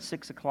 6:30, but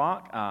 6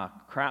 o'clock.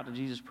 Cry Out to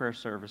Jesus prayer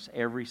service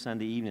every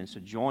Sunday evening.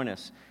 So join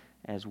us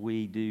as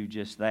we do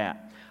just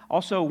that.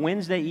 Also,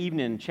 Wednesday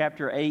evening,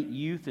 Chapter 8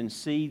 Youth and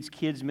Seeds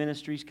Kids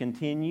Ministries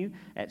continue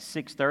at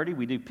 6:30.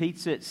 We do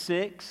pizza at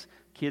 6.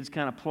 kids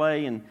kind of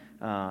play and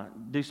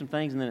do some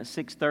things, and then at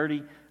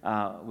 6:30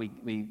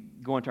 we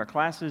go into our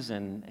classes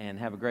and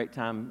have a great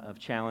time of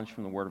challenge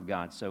from the Word of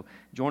God. So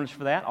join us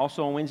for that.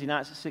 Also on Wednesday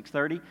nights at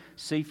 6:30,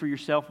 See for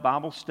Yourself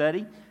Bible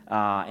Study,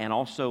 and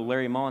also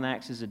Larry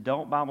Mullinix's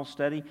Adult Bible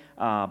Study,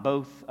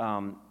 both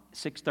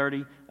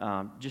 6:30,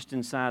 just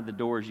inside the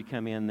door as you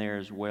come in there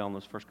as well in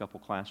those first couple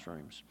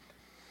classrooms.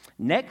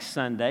 Next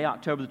Sunday,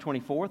 October the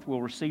 24th,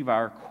 we'll receive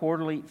our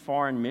quarterly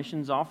foreign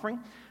missions offering.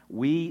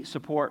 We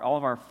support all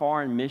of our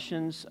foreign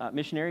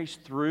missionaries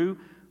through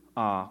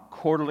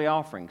quarterly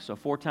offerings. So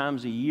 4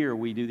 times a year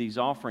we do these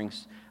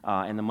offerings,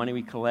 and the money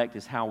we collect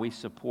is how we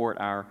support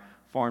our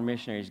foreign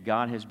missionaries.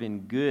 God has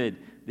been good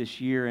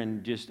this year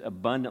and just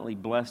abundantly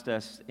blessed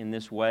us in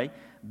this way.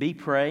 Be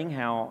praying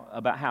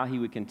about how He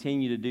would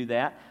continue to do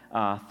that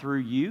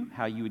through you,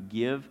 how you would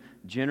give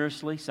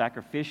generously,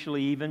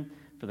 sacrificially even,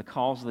 for the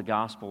cause of the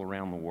gospel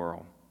around the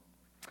world.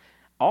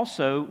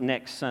 Also,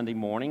 next Sunday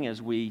morning,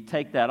 as we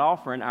take that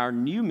offering, our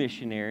new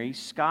missionaries,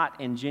 Scott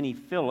and Jenny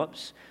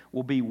Phillips,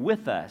 will be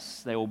with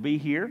us. They will be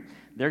here.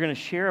 They're going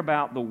to share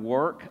about the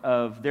work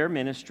of their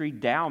ministry,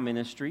 Dow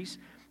Ministries,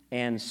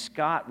 and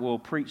Scott will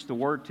preach the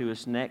word to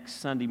us next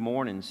Sunday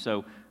morning.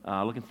 So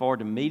looking forward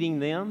to meeting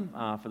them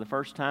for the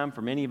first time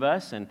for many of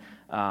us, and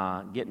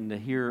getting to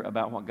hear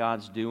about what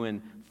God's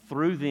doing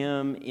through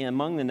them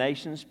among the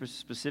nations,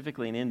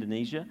 specifically in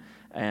Indonesia,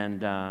 and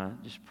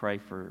just pray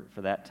for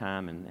that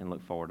time and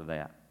look forward to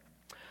that.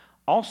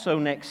 Also,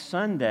 next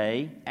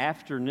Sunday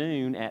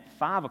afternoon at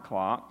 5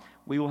 o'clock,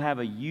 we will have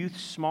a youth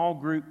small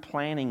group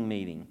planning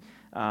meeting.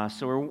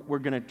 So we're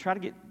going to try to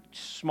get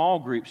small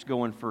groups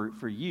going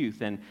for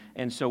youth,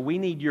 and so we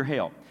need your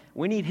help.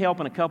 We need help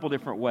in a couple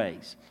different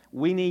ways.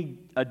 We need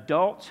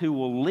adults who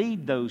will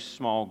lead those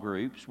small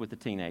groups with the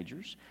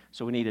teenagers.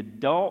 So we need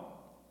adult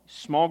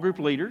small group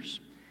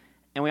leaders,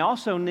 and we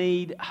also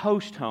need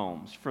host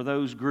homes for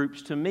those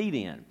groups to meet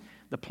in.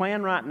 The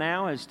plan right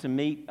now is to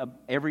meet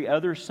every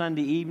other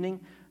Sunday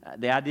evening.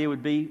 The idea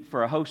would be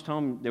for a host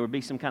home, there would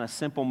be some kind of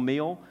simple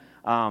meal.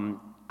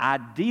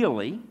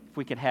 Ideally, if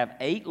we could have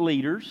 8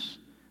 leaders,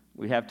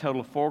 we have a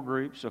total of 4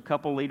 groups, so a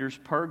couple leaders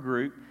per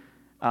group,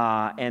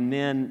 and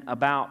then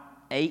about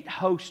 8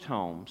 host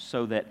homes,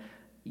 so that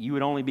you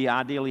would only be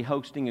ideally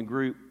hosting a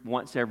group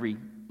once every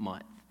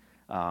month,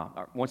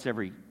 or once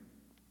every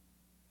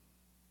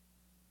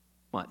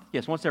month.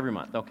 Yes, once every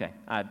month. Okay,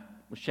 I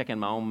was checking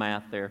my own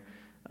math there.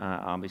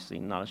 Obviously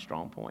not a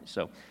strong point.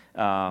 So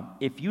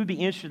if you would be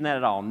interested in that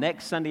at all,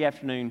 next Sunday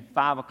afternoon,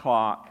 5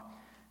 o'clock,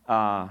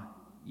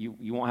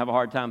 you won't have a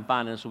hard time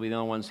finding us. We'll be the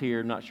only ones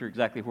here. Not sure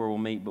exactly where we'll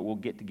meet, but we'll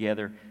get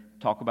together,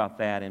 talk about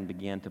that, and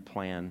begin to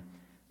plan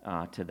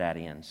to that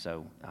end.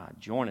 So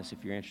join us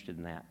if you're interested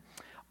in that.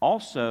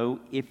 Also,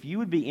 if you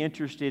would be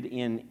interested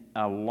in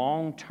a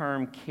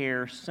long-term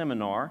care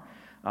seminar,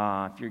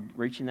 if you're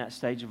reaching that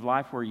stage of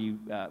life where you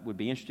would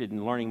be interested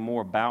in learning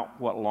more about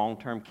what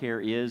long-term care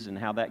is and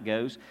how that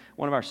goes,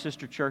 one of our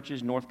sister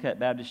churches, Northcutt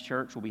Baptist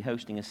Church, will be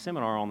hosting a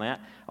seminar on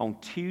that on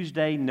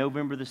Tuesday,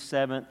 November the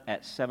 7th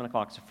at 7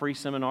 o'clock. It's a free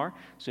seminar,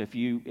 so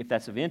if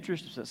that's of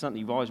interest, if that's something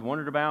you've always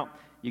wondered about,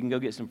 you can go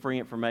get some free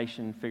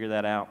information, figure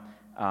that out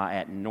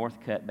at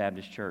Northcutt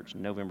Baptist Church,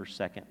 November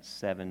 2nd,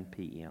 7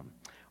 p.m.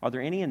 Are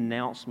there any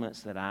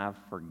announcements that I've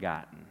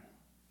forgotten?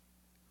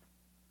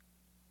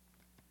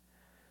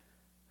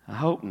 I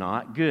hope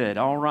not. Good.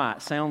 All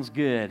right. Sounds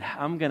good.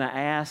 I'm going to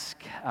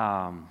ask,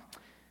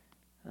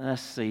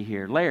 let's see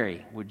here.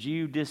 Larry, would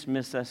you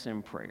dismiss us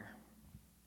in prayer?